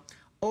crystal,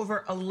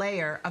 over a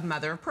layer of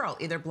mother of pearl,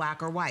 either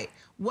black or white.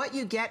 What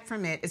you get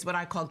from it is what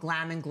I call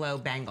glam and glow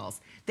bangles.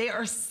 They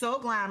are so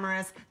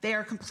glamorous. They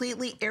are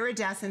completely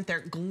iridescent. They're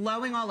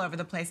glowing all over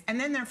the place. And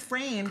then they're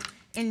framed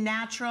in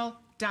natural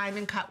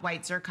diamond cut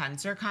white zircon.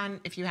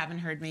 Zircon, if you haven't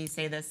heard me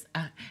say this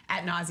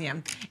ad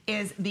nauseum,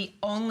 is the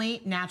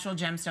only natural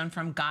gemstone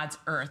from God's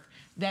earth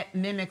that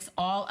mimics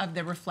all of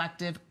the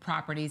reflective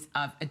properties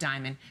of a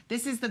diamond.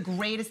 This is the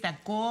greatest,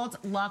 that gold,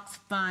 luxe,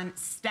 fun,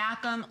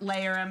 stack them,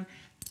 layer them,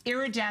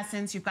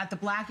 iridescence, you've got the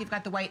black, you've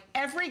got the white.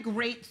 Every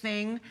great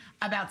thing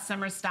about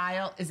summer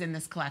style is in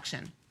this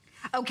collection.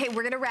 Okay,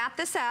 we're gonna wrap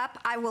this up.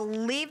 I will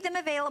leave them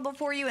available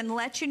for you and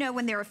let you know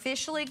when they're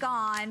officially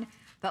gone.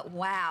 But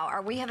wow,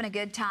 are we having a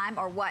good time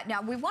or what?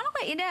 Now, we wanna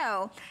let you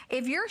know,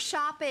 if you're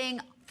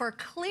shopping for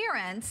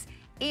clearance,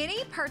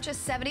 any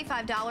purchase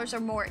 $75 or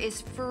more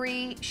is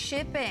free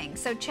shipping.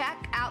 So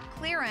check out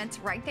clearance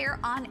right there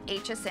on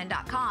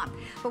hsn.com.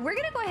 But we're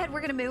gonna go ahead,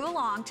 we're gonna move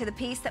along to the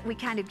piece that we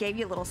kind of gave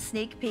you a little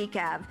sneak peek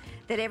of,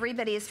 that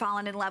everybody has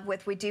fallen in love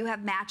with. We do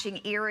have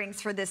matching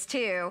earrings for this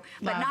too,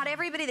 but not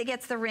everybody that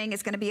gets the ring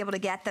is gonna be able to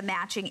get the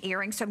matching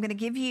earring. So I'm gonna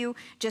give you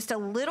just a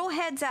little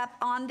heads up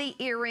on the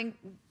earring.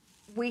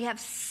 We have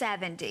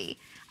 70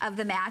 of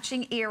the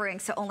matching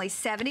earrings, so only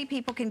 70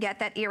 people can get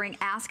that earring.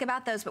 Ask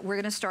about those, but we're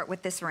gonna start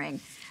with this ring.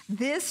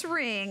 This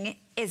ring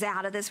is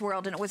out of this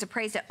world, and it was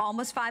appraised at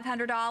almost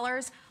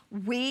 $500.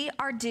 We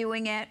are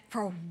doing it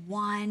for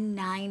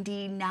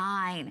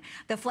 $199.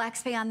 The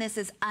flex pay on this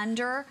is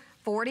under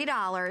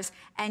 $40,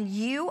 and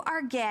you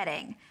are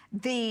getting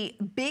the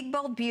big,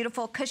 bold,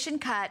 beautiful, cushion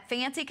cut,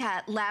 fancy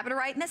cut,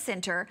 labradorite in the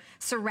center,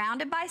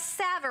 surrounded by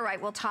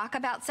savorite. We'll talk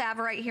about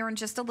savorite here in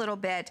just a little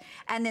bit.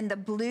 And then the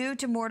blue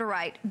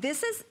dumortierite.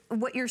 This is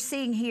what you're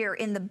seeing here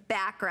in the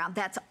background.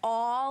 That's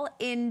all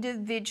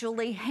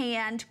individually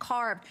hand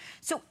carved.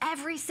 So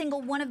every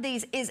single one of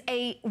these is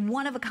a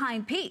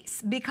one-of-a-kind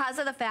piece because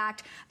of the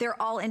fact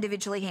they're all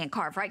individually hand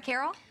carved. Right,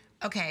 Carol?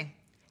 Okay.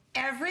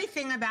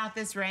 Everything about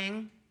this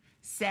ring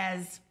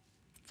says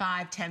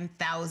 $5,000,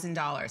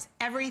 $10,000.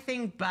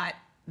 Everything but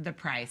the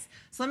price.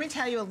 So let me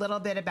tell you a little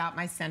bit about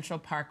my Central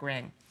Park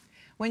ring.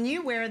 When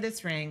you wear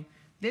this ring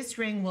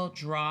will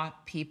draw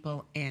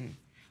people in.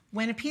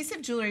 When a piece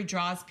of jewelry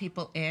draws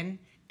people in,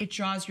 it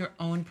draws your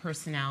own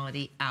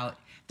personality out.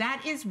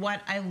 That is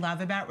what I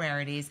love about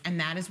Rarities, and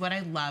that is what I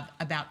love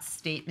about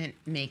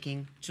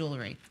statement-making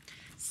jewelry.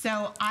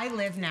 So I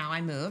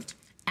moved,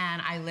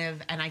 and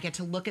I get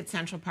to look at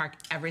Central Park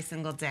every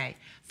single day.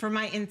 For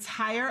my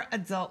entire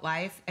adult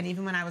life, and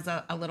even when I was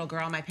a little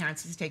girl, my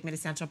parents used to take me to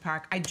Central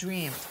Park, I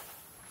dreamed,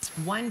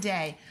 one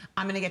day,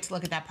 I'm gonna get to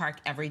look at that park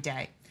every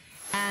day.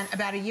 And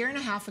about a year and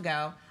a half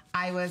ago,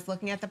 I was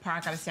looking at the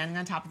park, I was standing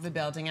on top of a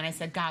building, and I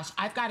said, gosh,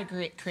 I've got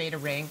to create a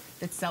ring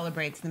that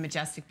celebrates the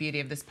majestic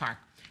beauty of this park.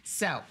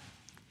 So,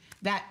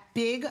 that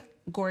big,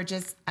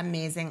 gorgeous,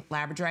 amazing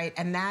labradorite,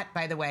 and that,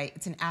 by the way,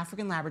 it's an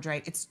African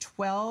labradorite, it's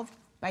 12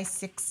 by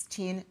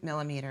 16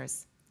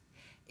 millimeters.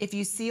 If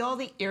you see all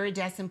the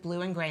iridescent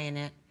blue and gray in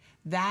it,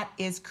 that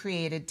is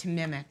created to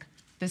mimic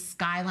the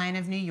skyline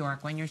of New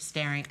York when you're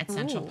staring at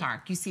Central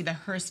Park. You see the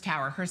Hearst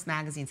Tower, Hearst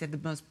magazines, they have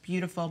the most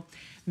beautiful,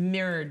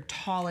 mirrored,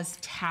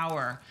 tallest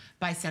tower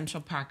by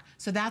Central Park.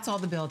 So that's all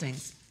the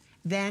buildings.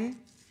 Then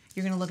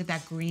you're gonna look at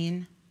that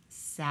green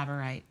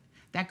savorite.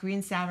 That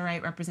green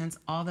savorite represents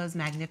all those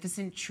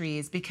magnificent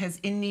trees, because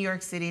in New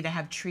York City to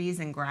have trees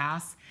and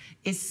grass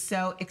is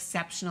so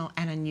exceptional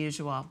and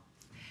unusual.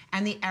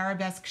 And the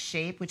arabesque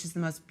shape, which is the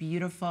most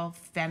beautiful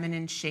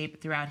feminine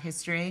shape throughout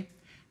history,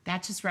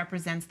 that just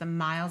represents the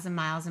miles and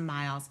miles and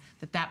miles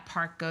that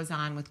park goes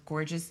on with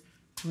gorgeous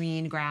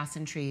green grass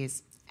and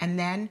trees. And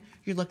then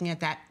you're looking at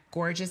that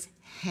gorgeous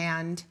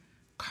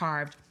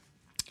hand-carved,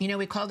 you know,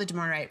 we call the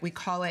dumortierite, we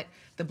call it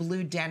the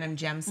blue denim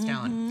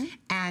gemstone.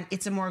 And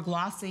it's a more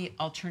glossy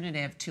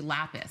alternative to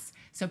lapis.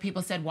 So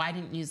people said, why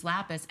didn't you use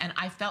lapis? And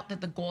I felt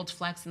that the gold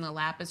flecks and the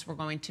lapis were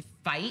going to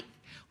fight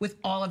with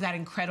all of that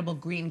incredible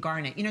green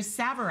garnet. You know,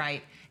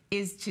 savorite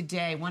is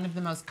today one of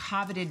the most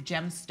coveted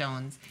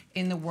gemstones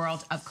in the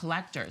world of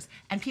collectors.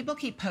 And people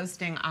keep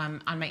posting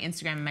on my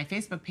Instagram and my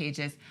Facebook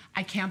pages,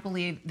 I can't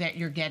believe that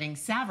you're getting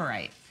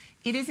savorite.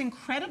 it is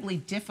incredibly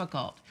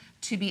difficult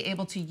to be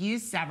able to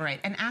use Tsavorite.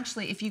 And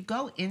actually, if you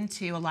go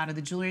into a lot of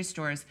the jewelry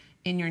stores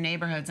in your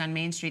neighborhoods on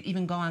Main Street,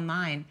 even go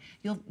online,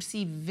 you'll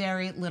see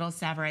very little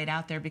Tsavorite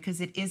out there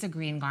because it is a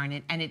green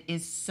garnet and it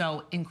is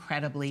so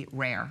incredibly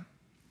rare.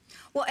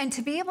 Well, and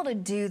to be able to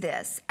do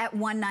this at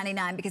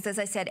 $199, because as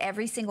I said,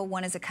 every single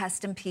one is a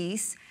custom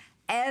piece.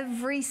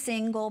 Every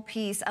single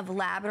piece of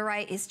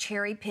labradorite is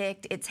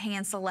cherry-picked, it's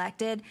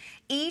hand-selected.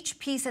 Each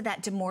piece of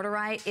that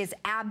dumortierite is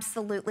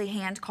absolutely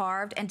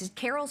hand-carved. And to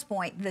Carol's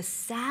point, the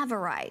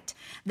Tsavorite,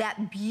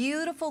 that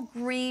beautiful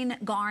green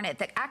garnet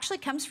that actually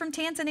comes from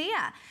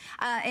Tanzania,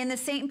 in the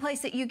same place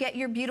that you get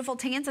your beautiful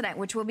tanzanite,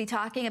 which we'll be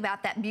talking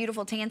about that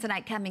beautiful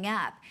tanzanite coming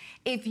up.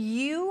 If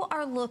you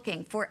are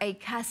looking for a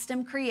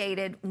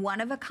custom-created,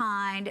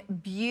 one-of-a-kind,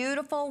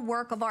 beautiful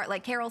work of art,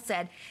 like Carol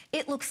said,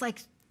 it looks like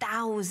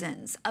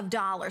thousands of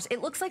dollars.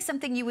 It looks like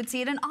something you would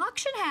see at an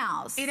auction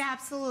house. It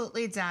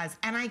absolutely does.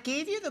 And I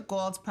gave you the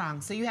gold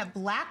prongs. So you have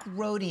black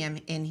rhodium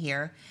in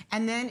here,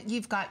 and then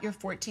you've got your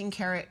 14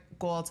 karat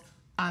gold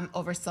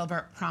over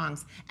silver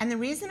prongs. And the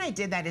reason I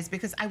did that is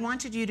because I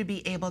wanted you to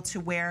be able to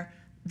wear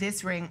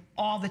this ring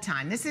all the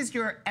time. This is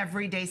your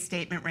everyday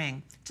statement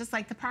ring, just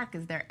like the park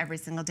is there every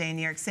single day in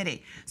New York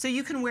City. So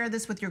you can wear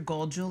this with your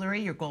gold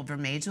jewelry, your gold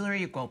vermeil jewelry,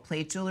 your gold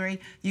plate jewelry.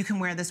 You can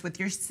wear this with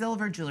your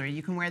silver jewelry.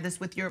 You can wear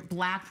this with your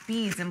black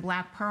beads and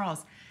black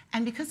pearls.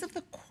 And because of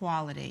the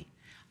quality,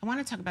 I want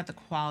to talk about the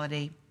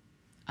quality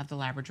of the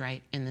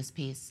labradorite in this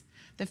piece.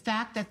 The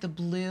fact that the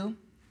blue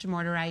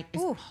dumortierite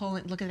is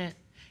pulling, look at it,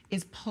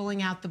 is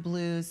pulling out the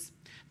blues.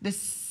 The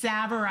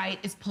Tsavorite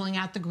is pulling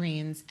out the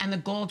greens, and the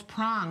gold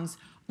prongs.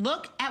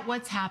 Look at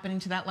what's happening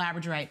to that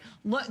labradorite.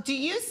 Look, do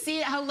you see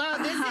it? Hello,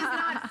 this is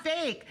not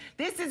fake.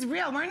 This is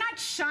real. We're not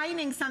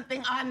shining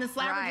something on this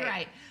labradorite.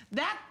 Right.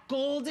 That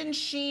golden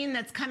sheen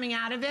that's coming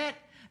out of it,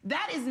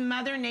 that is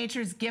Mother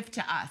Nature's gift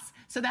to us.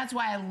 So that's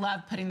why I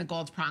love putting the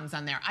gold prongs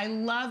on there. I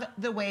love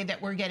the way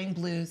that we're getting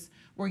blues,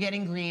 we're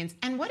getting greens.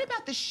 And what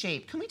about the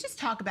shape? Can we just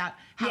talk about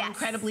how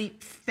incredibly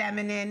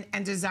feminine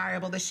and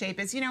desirable the shape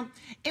is? You know,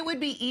 it would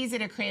be easy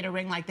to create a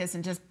ring like this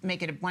and just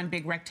make it one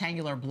big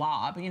rectangular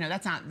blob. You know,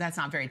 that's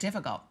not very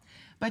difficult.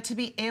 But to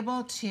be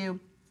able to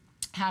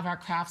have our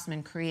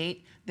craftsmen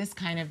create this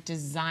kind of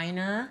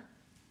designer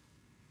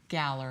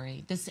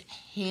gallery, this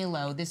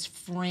halo, this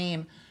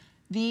frame,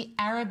 the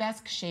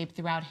arabesque shape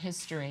throughout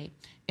history,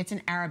 it's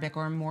an Arabic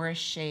or a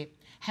Moorish shape,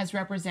 has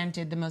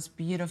represented the most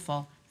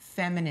beautiful,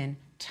 feminine,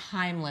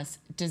 timeless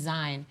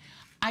design.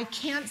 I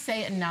can't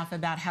say enough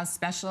about how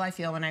special I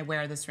feel when I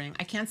wear this ring.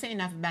 I can't say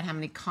enough about how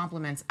many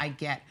compliments I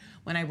get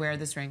when I wear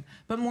this ring.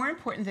 But more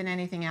important than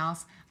anything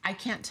else, I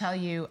can't tell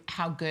you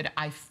how good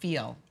I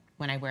feel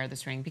when I wear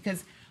this ring.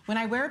 Because when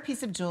I wear a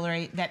piece of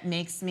jewelry that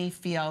makes me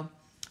feel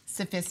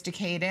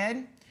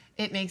sophisticated,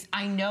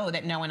 I know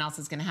that no one else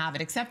is gonna have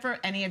it, except for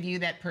any of you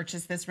that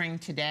purchase this ring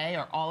today,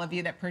 or all of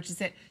you that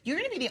purchase it. You're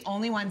gonna be the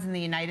only ones in the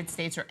United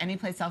States or any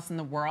place else in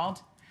the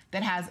world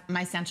that has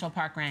my Central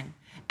Park ring.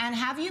 And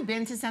have you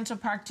been to Central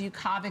Park? Do you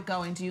have it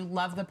going? Do you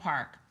love the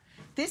park?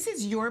 This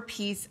is your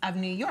piece of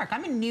New York.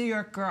 I'm a New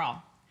York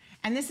girl,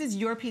 and this is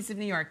your piece of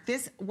New York.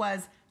 This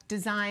was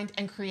designed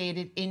and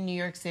created in New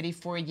York City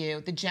for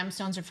you. The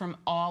gemstones are from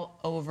all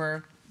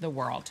over the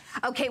world.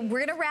 Okay,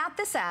 we're gonna wrap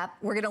this up.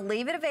 We're gonna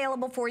leave it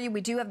available for you. We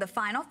do have the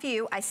final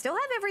few. I still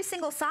have every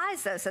single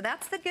size though, so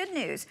that's the good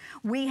news.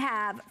 We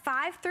have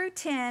 5 through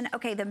 10.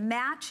 Okay, the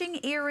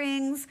matching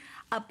earrings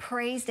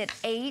appraised at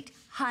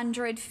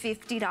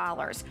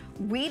 $850.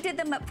 We did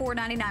them at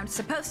 $499,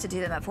 supposed to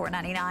do them at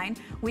 $499.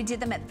 We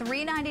did them at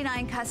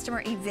 $399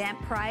 customer event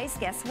price.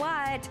 Guess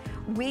what?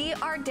 We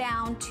are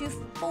down to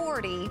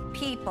 40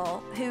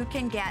 people who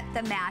can get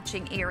the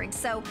matching earrings.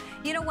 So,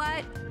 you know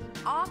what?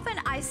 Often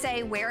I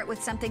say wear it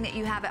with something that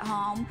you have at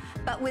home,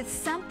 but with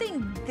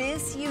something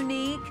this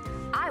unique,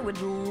 I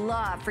would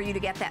love for you to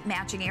get that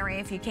matching earring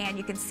if you can.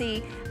 You can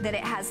see that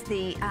it has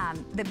the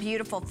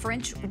beautiful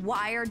French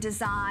wire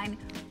design.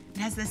 It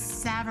has the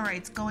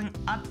Tsavorite's going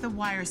up the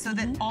wire so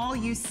that all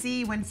you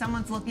see when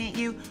someone's looking at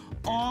you,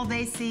 all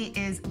they see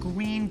is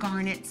green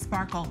garnet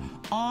sparkle.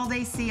 All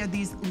they see are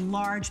these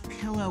large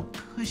pillow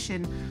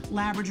cushion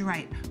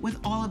labradorite with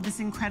all of this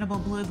incredible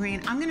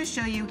blue-green. I'm gonna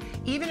show you,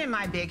 even in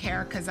my big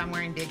hair, because I'm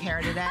wearing big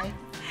hair today.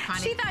 Connie,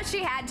 she thought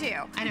she had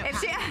to. I know.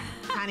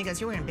 Connie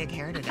goes, you're wearing big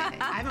hair today.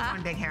 I haven't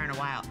worn big hair in a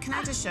while. Can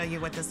I just show you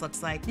what this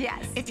looks like?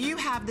 Yes. If you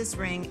have this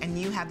ring and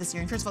you have this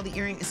earring, first of all, the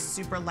earring is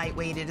super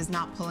lightweight. It is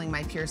not pulling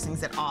my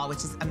piercings at all,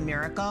 which is a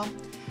miracle.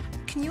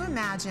 Can you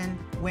imagine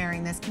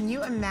wearing this? Can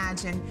you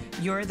imagine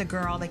you're the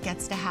girl that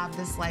gets to have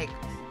this like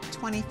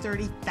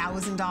 $20,000,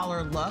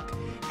 $30,000 look,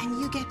 and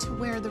you get to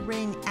wear the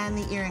ring and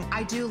the earring?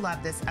 I do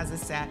love this as a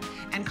set,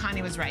 and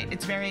Connie was right.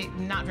 It's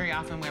not very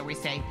often where we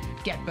say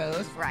get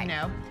both, right? You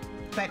know?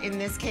 But in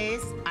this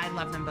case, I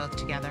love them both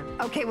together.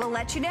 Okay, we'll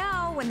let you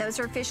know when those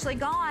are officially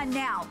gone.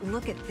 Now,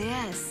 look at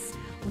this.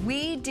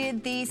 We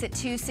did these at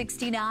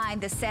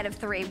 $269, the set of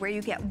 3, where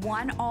you get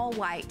one all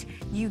white,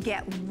 you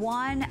get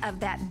one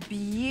of that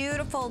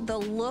beautiful, the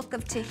look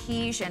of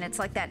Tahitian. It's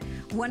like that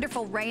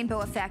wonderful rainbow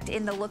effect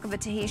in the look of a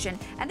Tahitian.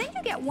 And then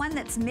you get one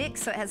that's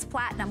mixed, so it has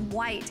platinum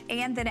white,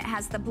 and then it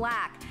has the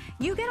black.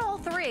 You get all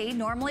 3,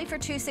 normally for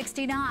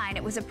 $269.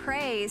 It was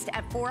appraised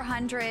at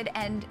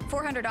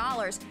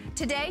 $400.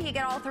 Today, you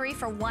get all 3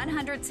 for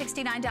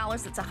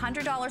 $169. That's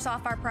 $100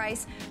 off our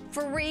price.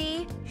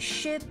 Free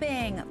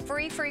shipping.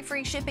 Free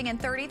shipping, and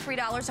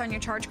 $33 on your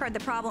charge card.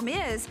 The problem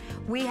is,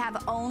 we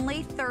have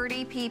only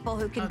 30 people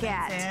who can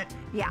get. That's it?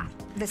 Yeah,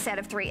 the set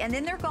of 3, and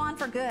then they're gone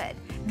for good.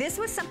 This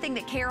was something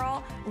that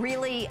Carol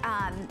really,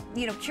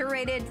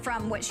 curated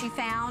from what she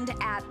found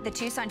at the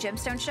Tucson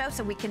Gemstone Show,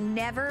 so we can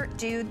never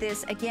do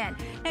this again.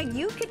 Now,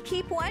 you could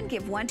keep one,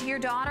 give one to your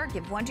daughter,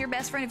 give one to your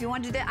best friend if you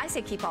want to do that. I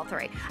say keep all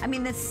 3. I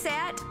mean, the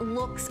set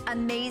looks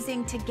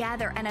amazing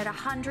together, and at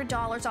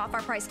 $100 off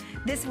our price,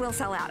 this will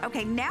sell out.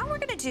 Okay, now we're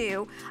gonna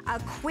do a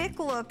quick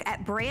look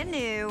at brand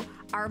new,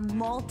 our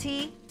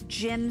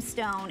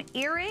multi-gemstone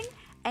earring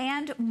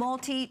and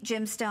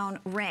multi-gemstone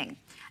ring.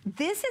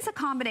 This is a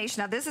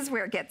combination. Now, this is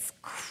where it gets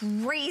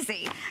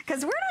crazy,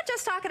 because we're not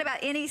just talking about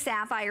any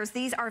sapphires.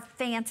 These are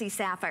fancy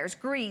sapphires: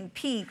 green,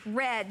 pink,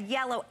 red,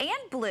 yellow,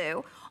 and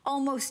blue.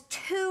 Almost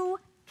 2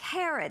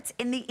 carats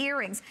in the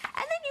earrings. And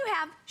then you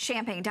have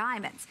champagne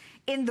diamonds.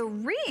 In the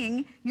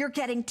ring, you're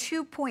getting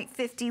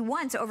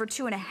 2.51, so over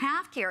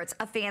 2.5 carats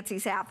of fancy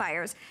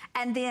sapphires.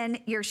 And then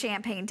your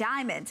champagne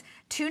diamonds.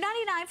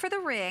 $299 for the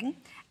ring,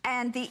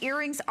 and the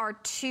earrings are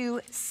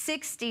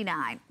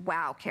 $269.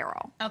 Wow,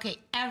 Carol. Okay,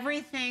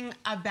 everything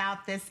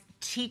about this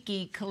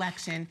Tiki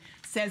collection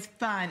says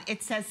fun,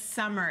 it says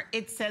summer,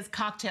 it says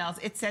cocktails,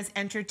 it says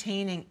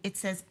entertaining, it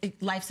says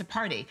life's a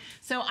party.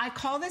 So I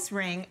call this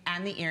ring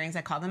and the earrings,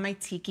 I call them my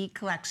Tiki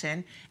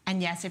collection.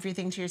 And yes, if you're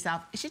thinking to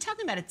yourself, is she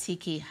talking about a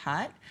Tiki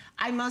hut?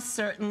 I most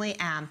certainly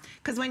am.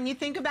 Because when you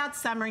think about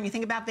summer and you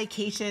think about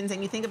vacations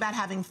and you think about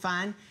having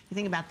fun, you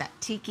think about that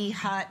Tiki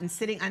hut and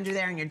sitting under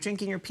there and you're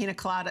drinking your pina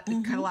colada,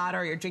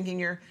 or you're drinking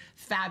your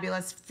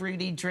fabulous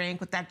fruity drink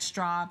with that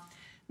straw.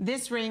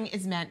 This ring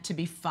is meant to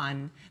be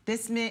fun.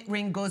 This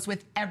ring goes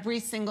with every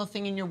single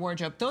thing in your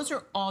wardrobe. Those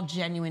are all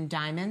genuine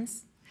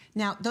diamonds.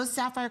 Now, those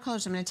sapphire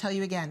colors, I'm gonna tell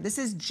you again, this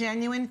is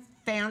genuine,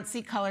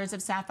 fancy colors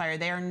of sapphire.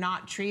 They are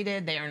not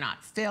treated, they are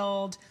not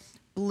filled.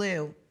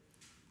 Blue,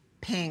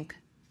 pink,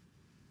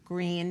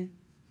 green,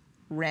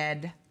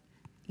 red,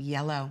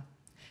 yellow.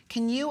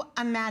 Can you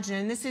imagine,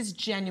 and this is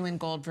genuine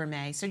gold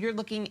vermeil, so you're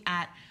looking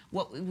at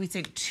what we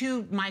say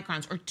 2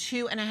 microns or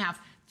 2.5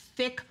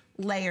 thick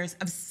layers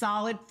of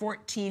solid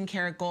 14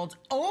 karat gold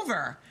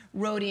over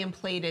rhodium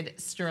plated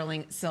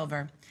sterling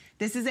silver.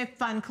 This is a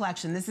fun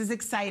collection. This is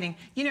exciting.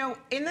 You know,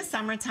 in the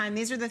summertime,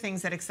 these are the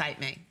things that excite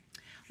me.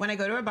 When I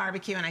go to a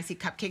barbecue and I see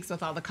cupcakes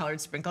with all the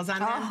colored sprinkles on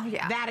them,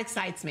 yeah, that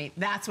excites me.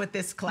 That's what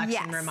this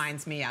collection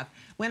reminds me of.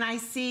 When I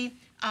see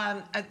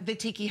the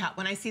Tiki hut,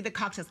 when I see the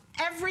cocktails,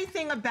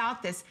 everything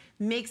about this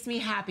makes me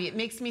happy. It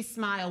makes me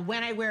smile.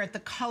 When I wear it, the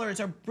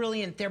colors are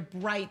brilliant. They're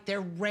bright.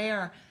 They're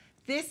rare.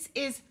 This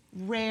is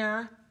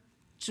rare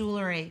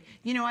jewelry.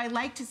 You know, I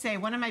like to say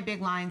one of my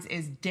big lines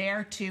is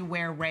dare to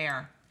wear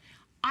rare.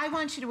 I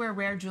want you to wear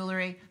rare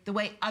jewelry the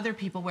way other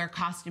people wear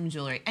costume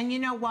jewelry. And you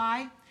know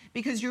why?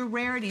 Because your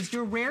rarities,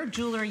 your rare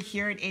jewelry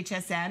here at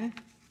HSN,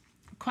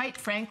 quite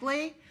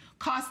frankly,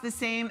 cost the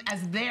same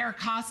as their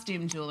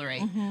costume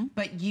jewelry.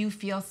 But you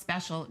feel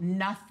special.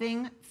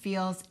 Nothing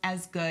feels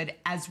as good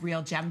as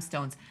real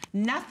gemstones.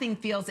 Nothing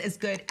feels as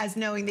good as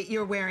knowing that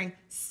you're wearing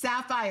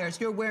sapphires,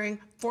 you're wearing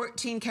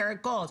 14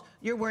 karat gold,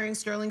 you're wearing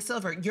sterling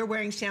silver, you're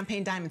wearing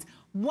champagne diamonds.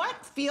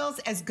 What feels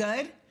as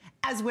good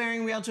as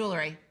wearing real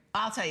jewelry?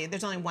 I'll tell you,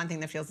 there's only one thing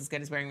that feels as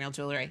good as wearing real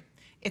jewelry.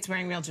 It's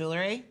wearing real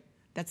jewelry.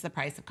 That's the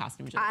price of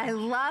costume jewelry. I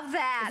love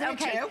that.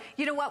 Isn't it true?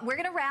 You know what? We're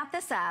going to wrap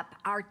this up.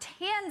 Our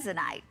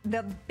Tanzanite,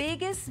 the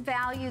biggest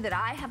value that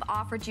I have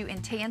offered you in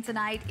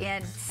Tanzanite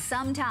in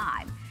some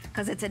time,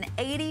 because it's an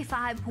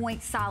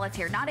 85-point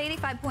solitaire. Not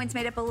 85 points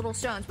made up of little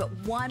stones, but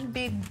one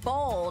big,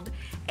 bold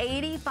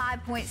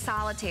 85-point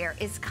solitaire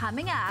is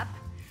coming up.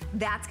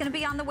 That's going to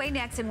be on the way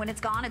next, and when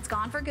it's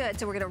gone for good.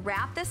 So we're going to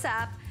wrap this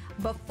up.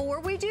 Before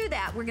we do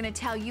that, we're going to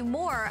tell you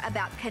more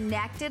about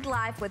Connected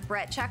Life with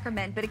Brett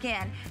Chuckerman. But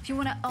again, if you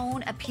want to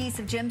own a piece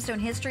of gemstone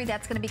history,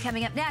 that's going to be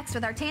coming up next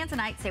with our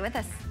Tanzanite. Stay with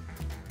us.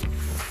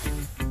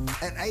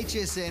 At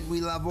HSN, we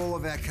love all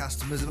of our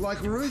customers,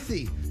 like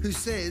Ruthie, who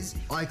says,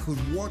 I could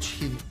watch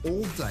him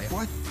all day.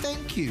 Why,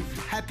 thank you.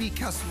 Happy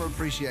customer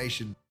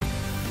appreciation.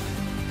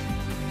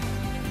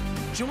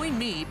 Join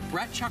me,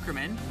 Brett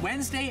Chuckerman,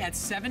 Wednesday at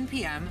 7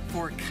 p.m.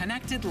 for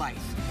Connected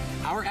Life.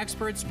 Our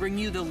experts bring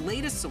you the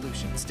latest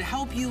solutions to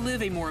help you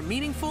live a more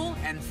meaningful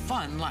and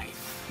fun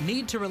life.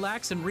 Need to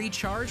relax and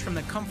recharge from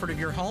the comfort of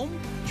your home?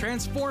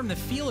 Transform the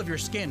feel of your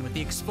skin with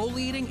the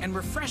exfoliating and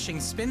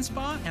refreshing Spin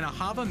Spa and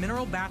Ahava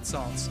mineral bath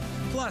salts.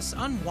 Plus,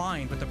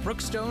 unwind with the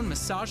Brookstone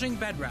massaging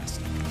bed rest.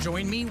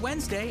 Join me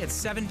Wednesday at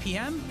 7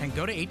 p.m. and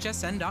go to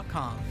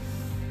hsn.com.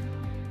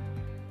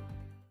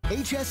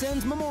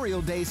 HSN's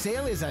Memorial Day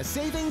sale is a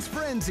savings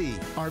frenzy.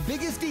 Our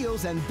biggest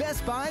deals and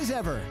best buys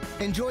ever.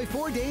 Enjoy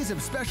 4 days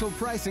of special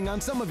pricing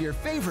on some of your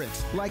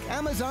favorites like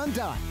Amazon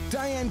Dot,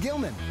 Diane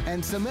Gilman,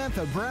 and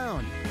Samantha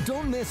Brown.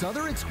 Don't miss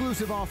other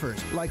exclusive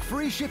offers like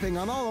free shipping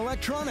on all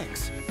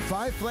electronics,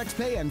 5 flex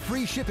pay and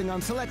free shipping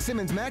on select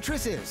Simmons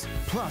mattresses.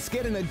 Plus,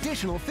 get an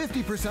additional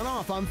 50%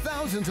 off on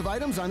thousands of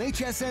items on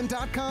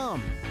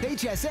hsn.com.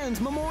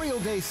 HSN's Memorial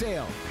Day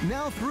sale,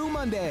 now through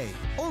Monday,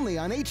 only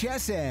on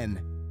HSN.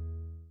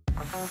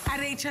 At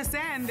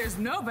HSN, there's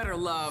no better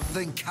love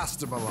than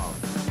customer love.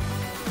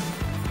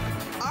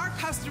 Our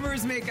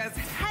customers make us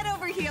head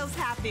over heels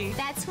happy.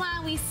 That's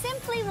why we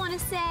simply want to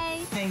say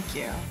thank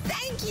you.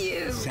 Thank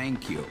you.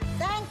 Thank you.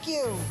 Thank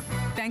you.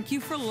 Thank you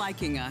for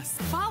liking us,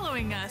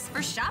 Following us,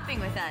 for shopping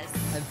with us.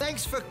 And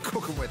thanks for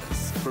cooking with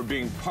us. For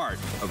being part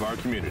of our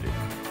community.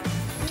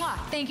 Mwah.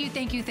 Thank you,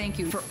 thank you, thank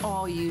you for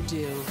all you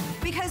do.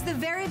 Because the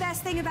very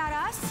best thing about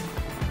us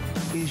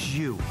is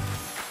you.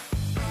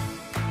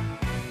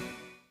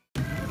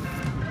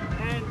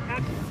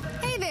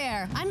 Hey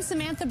there, I'm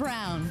Samantha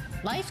Brown.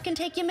 Life can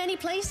take you many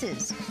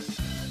places.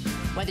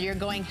 Whether you're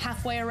going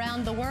halfway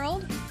around the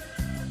world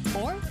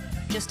or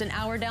just an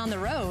hour down the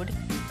road,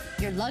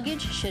 your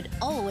luggage should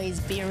always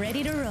be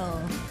ready to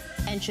roll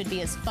and should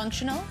be as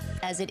functional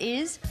as it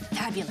is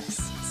fabulous.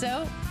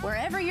 So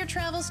wherever your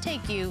travels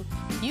take you,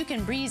 you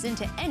can breeze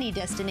into any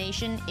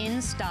destination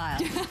in style.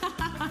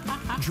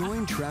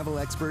 Join travel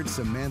expert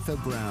Samantha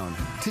Brown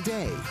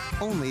today,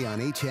 only on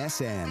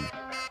HSN.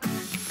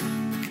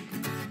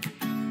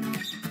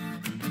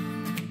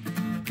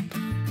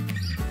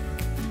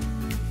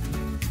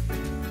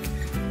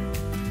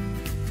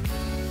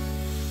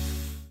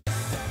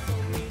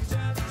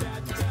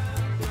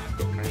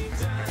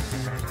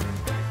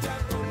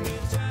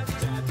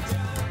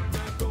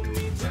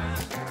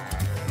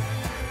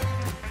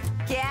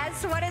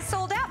 Guess what is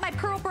sold out? My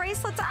pearl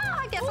bracelets. Oh,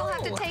 I guess I'll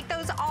have to take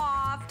those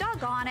off.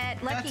 Doggone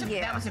it. Lucky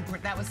you. That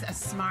was a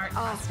smart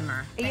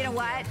customer. You know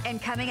what?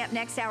 And coming up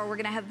next hour, we're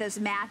going to have those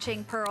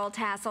matching pearl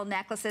tassel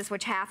necklaces,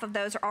 which half of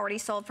those are already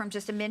sold from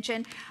just a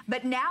mention.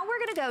 But now we're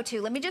going to go to,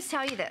 let me just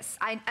tell you this.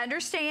 I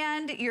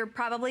understand you're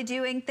probably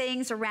doing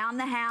things around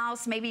the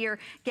house. Maybe you're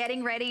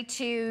getting ready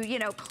to, you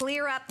know,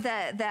 clear up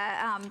the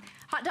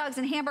hot dogs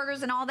and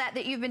hamburgers and all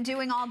that you've been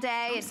doing all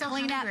day and so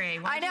clean hungry.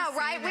 up. Why I know, did you say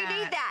right? We that?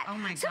 need that. Oh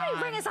my God. Somebody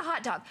bring us a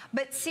hot dog.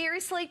 But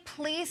seriously,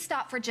 please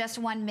stop for just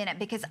 1 minute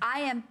because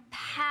I am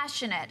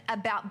passionate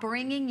about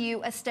bringing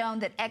you a stone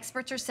that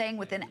experts are saying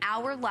within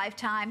our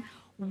lifetime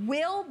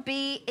will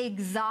be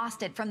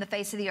exhausted from the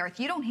face of the earth.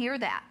 You don't hear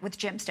that with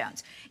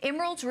gemstones.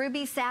 Emeralds,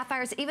 rubies,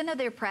 sapphires, even though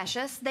they're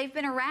precious, they've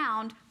been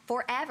around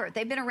forever.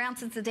 They've been around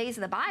since the days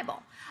of the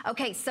Bible.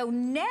 Okay, so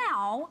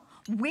now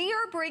we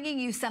are bringing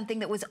you something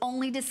that was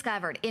only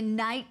discovered in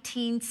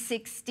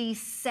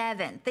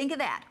 1967. Think of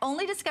that.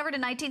 Only discovered in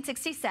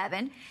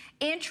 1967,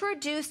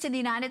 introduced in the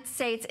United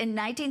States in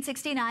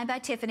 1969 by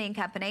Tiffany &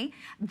 Company.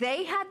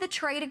 They had the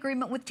trade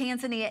agreement with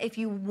Tanzania. If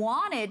you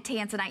wanted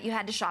Tanzanite, you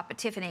had to shop at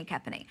Tiffany &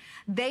 Company.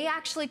 They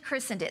actually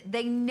christened it.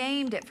 They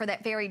named it for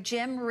that very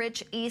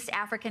gem-rich East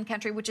African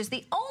country, which is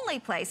the only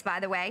place,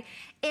 by the way,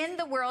 in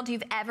the world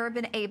you've ever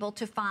been able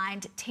to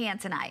find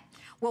Tanzanite.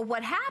 Well,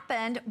 what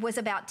happened was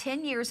about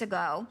 10 years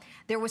ago,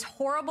 there was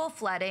horrible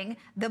flooding.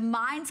 The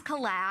mines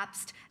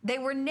collapsed. They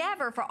were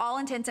never, for all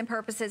intents and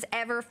purposes,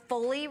 ever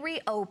fully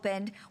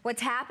reopened.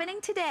 What's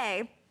happening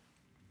today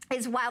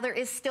is while there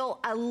is still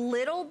a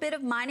little bit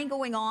of mining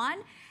going on,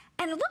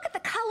 and look at the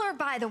color,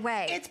 by the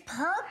way. It's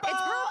purple. It's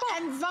purple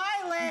and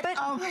violet. But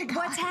oh my gosh.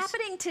 what's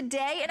happening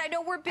today, and I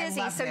know we're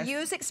busy, so this.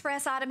 use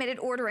Express Automated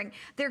Ordering.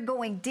 They're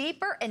going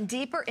deeper and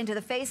deeper into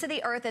the face of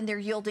the earth, and they're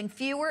yielding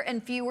fewer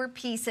and fewer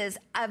pieces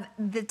of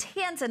the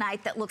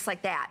Tanzanite that looks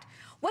like that.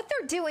 What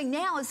they're doing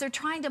now is they're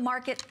trying to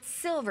market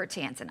silver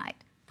Tanzanite,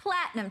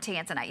 platinum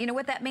Tanzanite. You know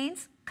what that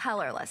means?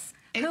 Colorless.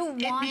 Who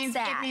wants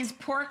that? It means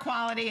poor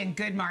quality and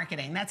good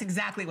marketing. That's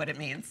exactly what it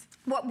means.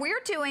 What we're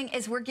doing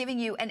is we're giving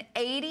you an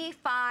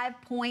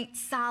 85-point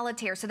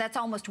solitaire. So that's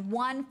almost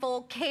 1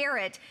 full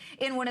carat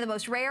in one of the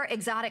most rare,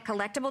 exotic,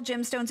 collectible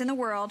gemstones in the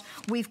world.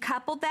 We've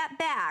coupled that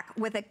back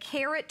with a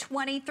carat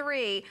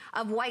 23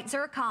 of white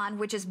zircon,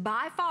 which is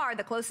by far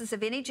the closest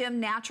of any gem,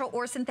 natural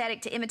or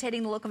synthetic, to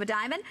imitating the look of a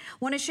diamond.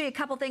 Want to show you a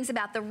couple things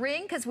about the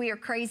ring because we are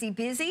crazy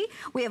busy.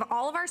 We have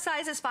all of our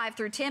sizes 5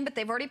 through 10, but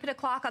they've already put a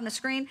clock on the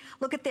screen.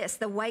 Look at this,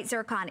 the white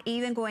zircon,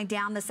 even going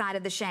down the side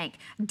of the shank.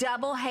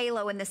 Double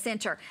halo in the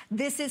center.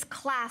 This is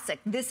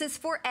classic. This is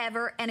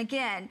forever. And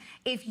again,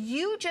 if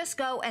you just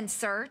go and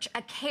search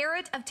a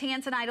carat of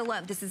Tanzanite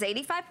alone, this is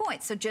 85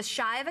 points, so just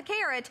shy of a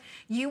carat,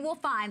 you will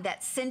find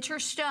that center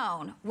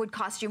stone would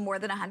cost you more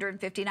than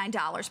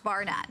 $159,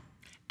 bar none.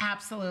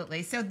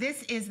 Absolutely. So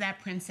this is that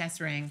princess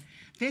ring.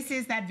 This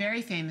is that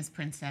very famous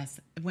princess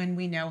when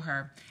we know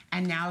her.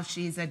 And now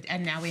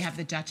and now we have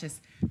the Duchess.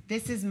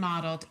 This is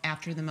modeled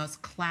after the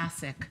most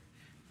classic,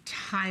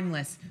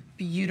 timeless,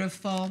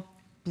 beautiful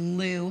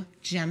blue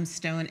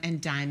gemstone and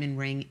diamond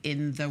ring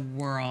in the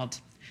world.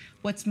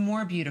 What's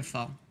more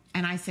beautiful,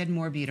 and I said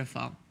more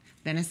beautiful,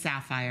 than a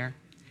sapphire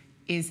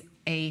is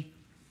a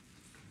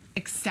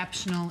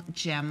exceptional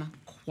gem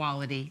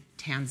quality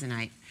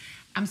tanzanite.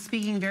 I'm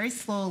speaking very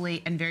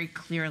slowly and very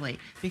clearly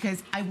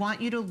because I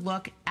want you to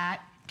look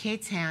at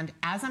Kate's hand.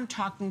 As I'm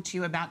talking to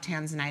you about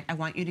tanzanite, I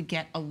want you to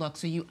get a look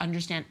so you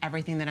understand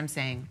everything that I'm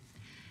saying.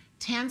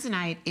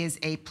 Tanzanite is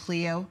a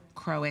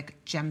pleochroic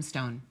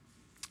gemstone.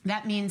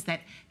 That means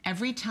that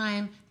every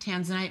time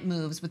tanzanite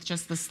moves with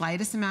just the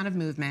slightest amount of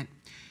movement,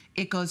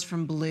 it goes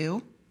from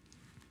blue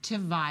to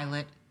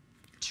violet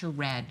to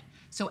red.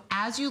 So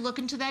as you look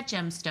into that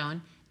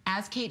gemstone,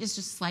 as Kate is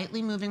just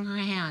slightly moving her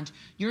hand,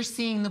 you're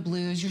seeing the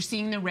blues, you're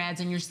seeing the reds,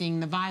 and you're seeing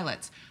the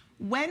violets.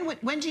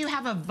 When do you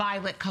have a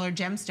violet colored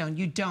gemstone?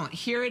 You don't.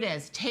 Here it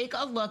is. Take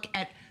a look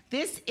at,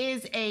 this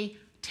is a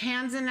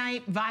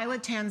tanzanite,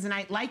 violet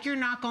tanzanite, like you're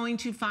not going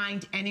to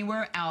find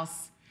anywhere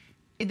else.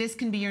 This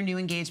can be your new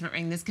engagement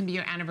ring. This can be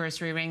your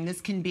anniversary ring.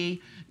 This can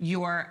be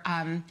your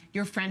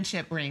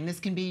friendship ring. This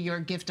can be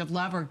your gift of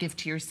love or gift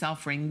to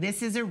yourself ring.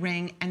 This is a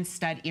ring and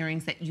stud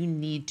earrings that you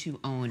need to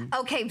own.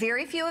 Okay,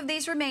 very few of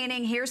these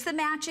remaining. Here's the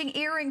matching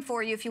earring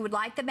for you. If you would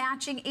like the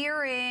matching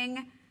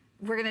earring,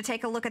 we're gonna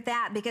take a look at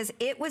that because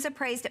it was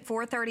appraised at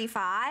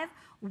 $435.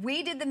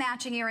 We did the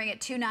matching earring at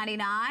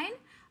 $299.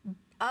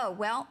 Oh,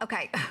 well,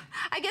 okay.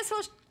 I guess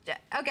we'll,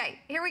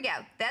 okay, here we go.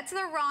 That's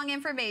the wrong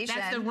information.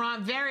 That's the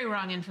very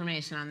wrong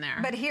information on there.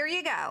 But here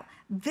you go.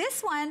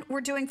 This one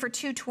we're doing for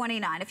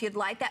 $229. If you'd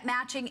like that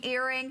matching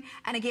earring,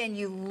 and again,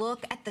 you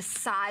look at the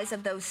size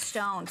of those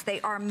stones.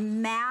 They are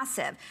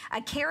massive.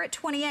 A carat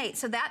 28,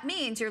 so that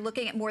means you're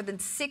looking at more than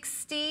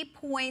 60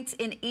 points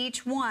in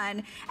each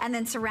one, and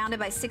then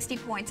surrounded by 60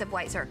 points of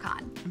white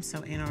zircon. I'm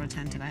so anal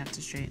retentive, I have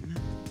to straighten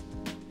it.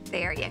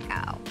 There you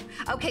go.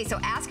 Okay, so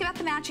ask about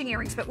the matching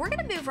earrings, but we're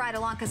gonna move right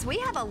along because we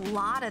have a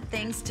lot of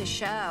things to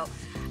show.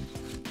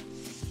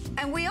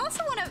 And we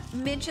also want to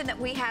mention that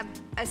we have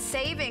a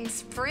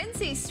savings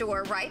frenzy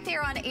store right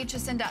there on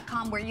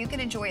hsn.com where you can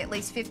enjoy at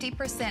least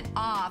 50%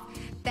 off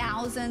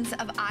thousands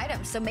of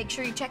items. So make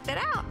sure you check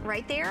that out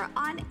right there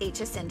on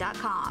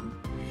hsn.com.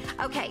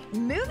 Okay,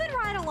 moving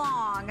right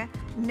along.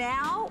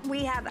 Now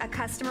we have a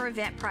customer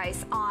event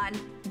price on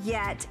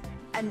yet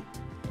an,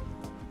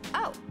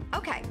 oh,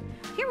 okay.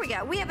 Here we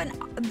go. We have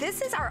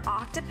this is our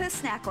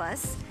octopus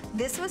necklace.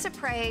 This was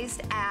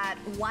appraised at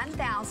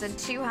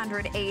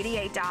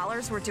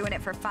 $1,288. We're doing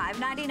it for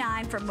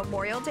 $599 for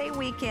Memorial Day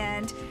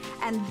weekend.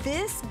 And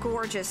this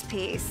gorgeous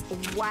piece,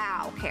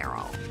 wow,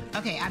 Carol.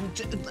 Okay,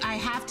 I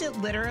have to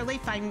literally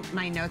find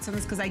my notes on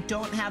this because I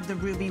don't have the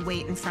ruby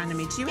weight in front of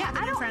me. Do you have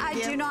it in front of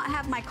you? I do not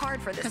have my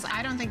card for this because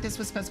I don't think this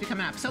was supposed to be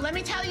coming up. So let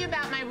me tell you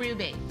about my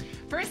ruby.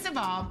 First of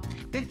all,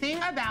 the thing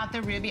about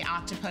the ruby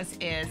octopus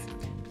is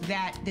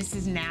that this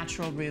is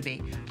natural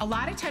ruby. A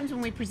lot of times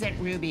when we present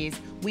rubies,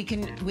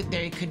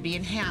 they could be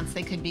enhanced,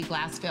 they could be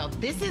glass filled.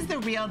 This is the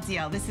real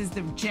deal. This is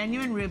the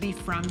genuine ruby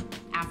from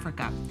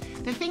Africa.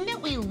 The thing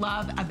that we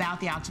love about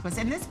the octopus,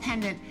 and this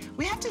pendant,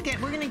 we're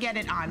gonna get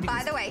it on.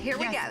 By the way, here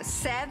we go,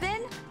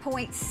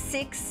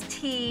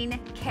 7.16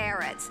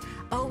 carats.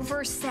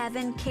 Over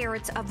 7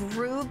 carats of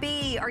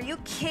ruby. Are you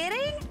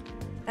kidding?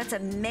 That's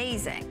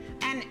amazing.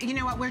 And you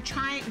know what, we're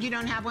trying, you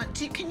don't have one.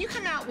 Can you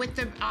come out with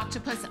the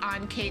octopus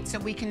on, Kate, so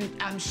we can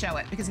show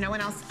it? Because no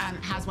one else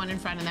has one in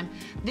front of them.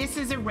 This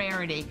is a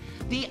rarity.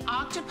 The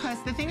octopus,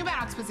 the thing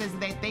about octopus is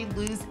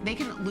they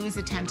can lose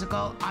a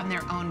tentacle on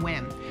their own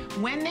whim.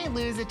 When they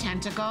lose a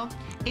tentacle,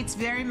 it's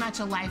very much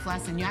a life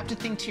lesson. You have to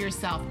think to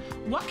yourself,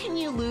 what can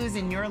you lose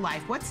in your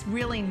life? What's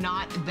really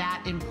not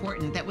that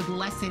important that would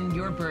lessen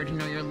your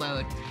burden or your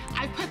load?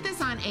 I put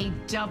this on a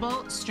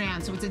double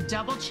strand, so it's a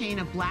double chain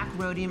of black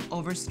rhodium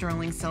over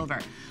sterling silver.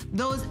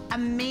 Those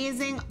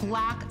amazing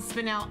black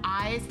spinel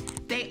eyes,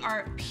 they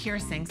are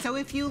piercing. So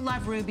if you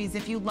love rubies,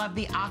 if you love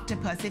the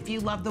octopus, if you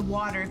love the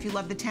water, if you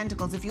love the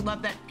tentacles, if you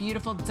love that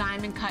beautiful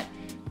diamond cut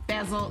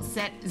bezel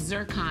set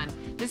zircon,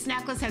 this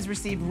necklace has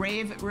received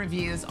rave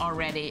reviews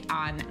already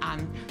on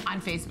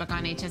Facebook,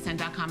 on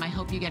hsn.com. I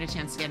hope you get a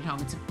chance to get it home.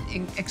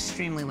 It's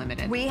extremely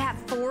limited. We have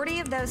 40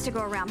 of those to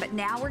go around, but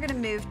now we're gonna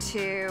move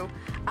to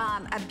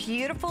a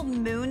beautiful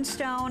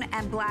moonstone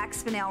and black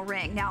spinel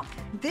ring. Now,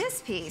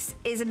 this piece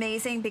is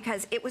amazing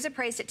because it was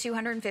appraised at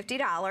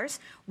 $250.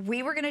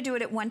 We were gonna do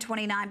it at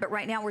 $129, but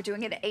right now we're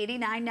doing it at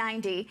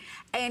 $89.90.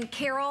 And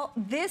Carol,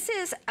 this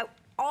is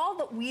all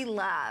that we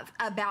love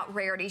about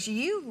Rarities.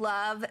 You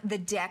love the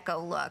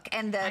deco look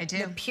and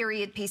the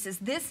period pieces.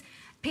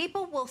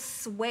 People will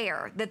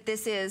swear that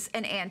this is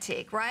an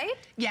antique, right?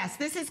 Yes,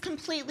 this is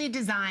completely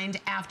designed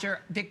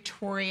after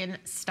Victorian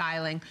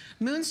styling.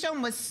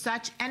 Moonstone was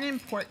such an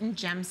important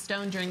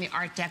gemstone during the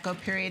Art Deco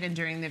period and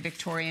during the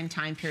Victorian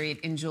time period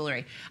in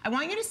jewelry. I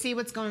want you to see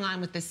what's going on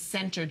with the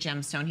center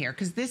gemstone here,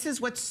 because this is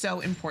what's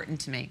so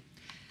important to me.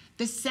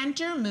 The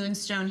center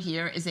moonstone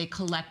here is a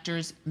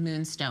collector's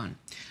moonstone.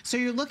 So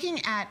you're looking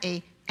at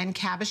an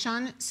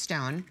cabochon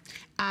stone.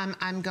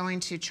 I'm going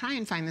to try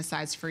and find the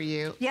size for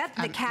you. Yep,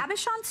 the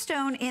cabochon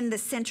stone in the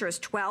center is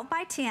 12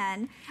 by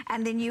 10,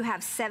 and then you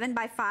have 7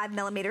 by 5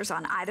 millimeters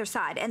on either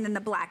side. And then the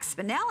black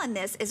spinel in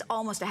this is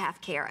almost a half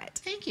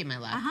carat. Thank you, my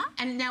love.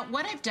 And now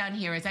what I've done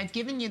here is I've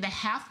given you the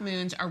half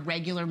moons or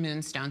regular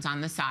moonstones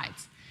on the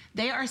sides.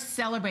 They are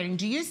celebrating.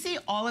 Do you see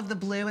all of the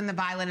blue and the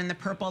violet and the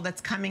purple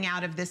that's coming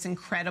out of this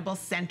incredible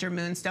center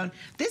moonstone?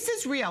 This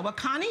is real. What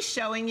Connie's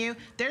showing you,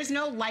 there's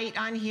no light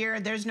on here,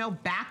 there's no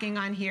backing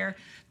on here.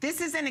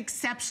 This is an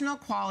exceptional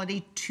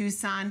quality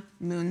Tucson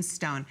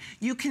moonstone.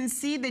 You can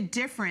see the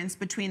difference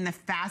between the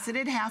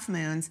faceted half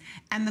moons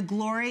and the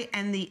glory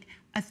and the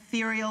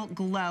ethereal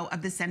glow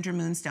of the center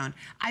moonstone.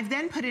 I've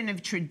then put in a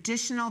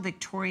traditional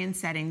Victorian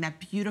setting, that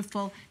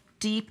beautiful,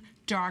 deep,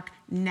 dark,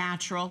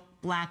 natural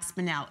black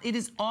spinel. It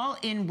is all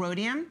in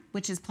rhodium,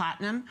 which is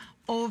platinum,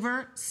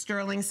 over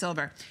sterling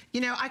silver.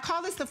 You know, I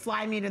call this the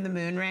fly me to the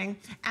moon ring,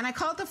 and I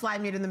call it the fly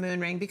me to the moon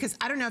ring because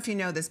I don't know if you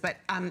know this, but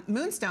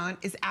moonstone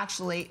is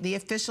actually the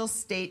official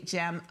state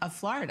gem of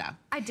Florida.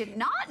 I did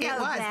not know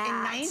that. In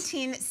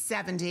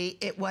 1970,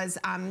 it was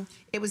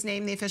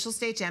named the official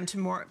state gem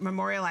to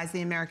memorialize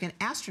the American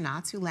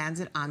astronauts who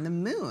landed on the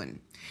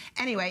moon.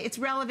 Anyway, it's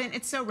relevant.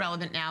 It's so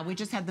relevant now. We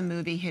just had the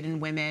movie Hidden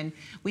Women.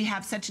 We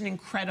have such an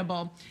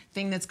incredible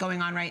thing that's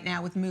going on right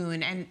now with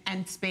moon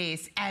and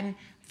space. And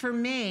for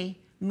me,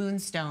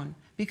 moonstone,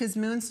 because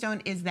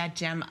moonstone is that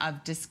gem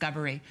of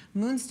discovery.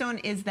 Moonstone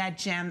is that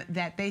gem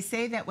that they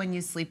say that when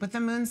you sleep with a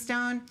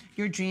moonstone,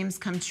 your dreams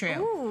come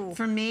true. Ooh.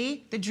 For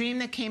me, the dream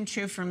that came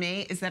true for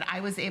me is that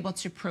I was able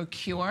to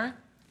procure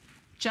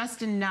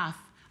just enough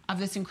of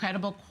this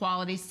incredible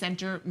quality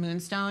center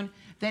moonstone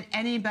that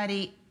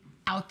anybody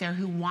out there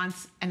who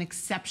wants an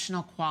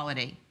exceptional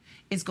quality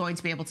is going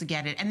to be able to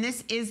get it. And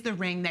this is the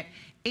ring that,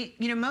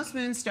 you know, most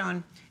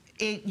moonstone,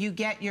 you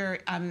get your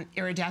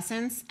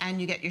iridescence and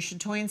you get your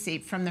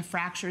chatoyancy from the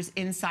fractures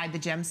inside the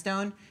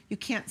gemstone. You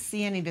can't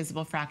see any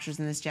visible fractures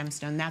in this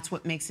gemstone. That's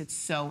what makes it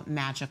so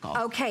magical.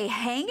 Okay,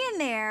 hang in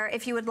there.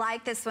 If you would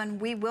like this one,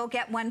 we will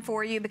get one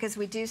for you because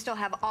we do still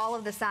have all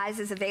of the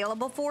sizes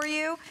available for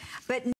you. But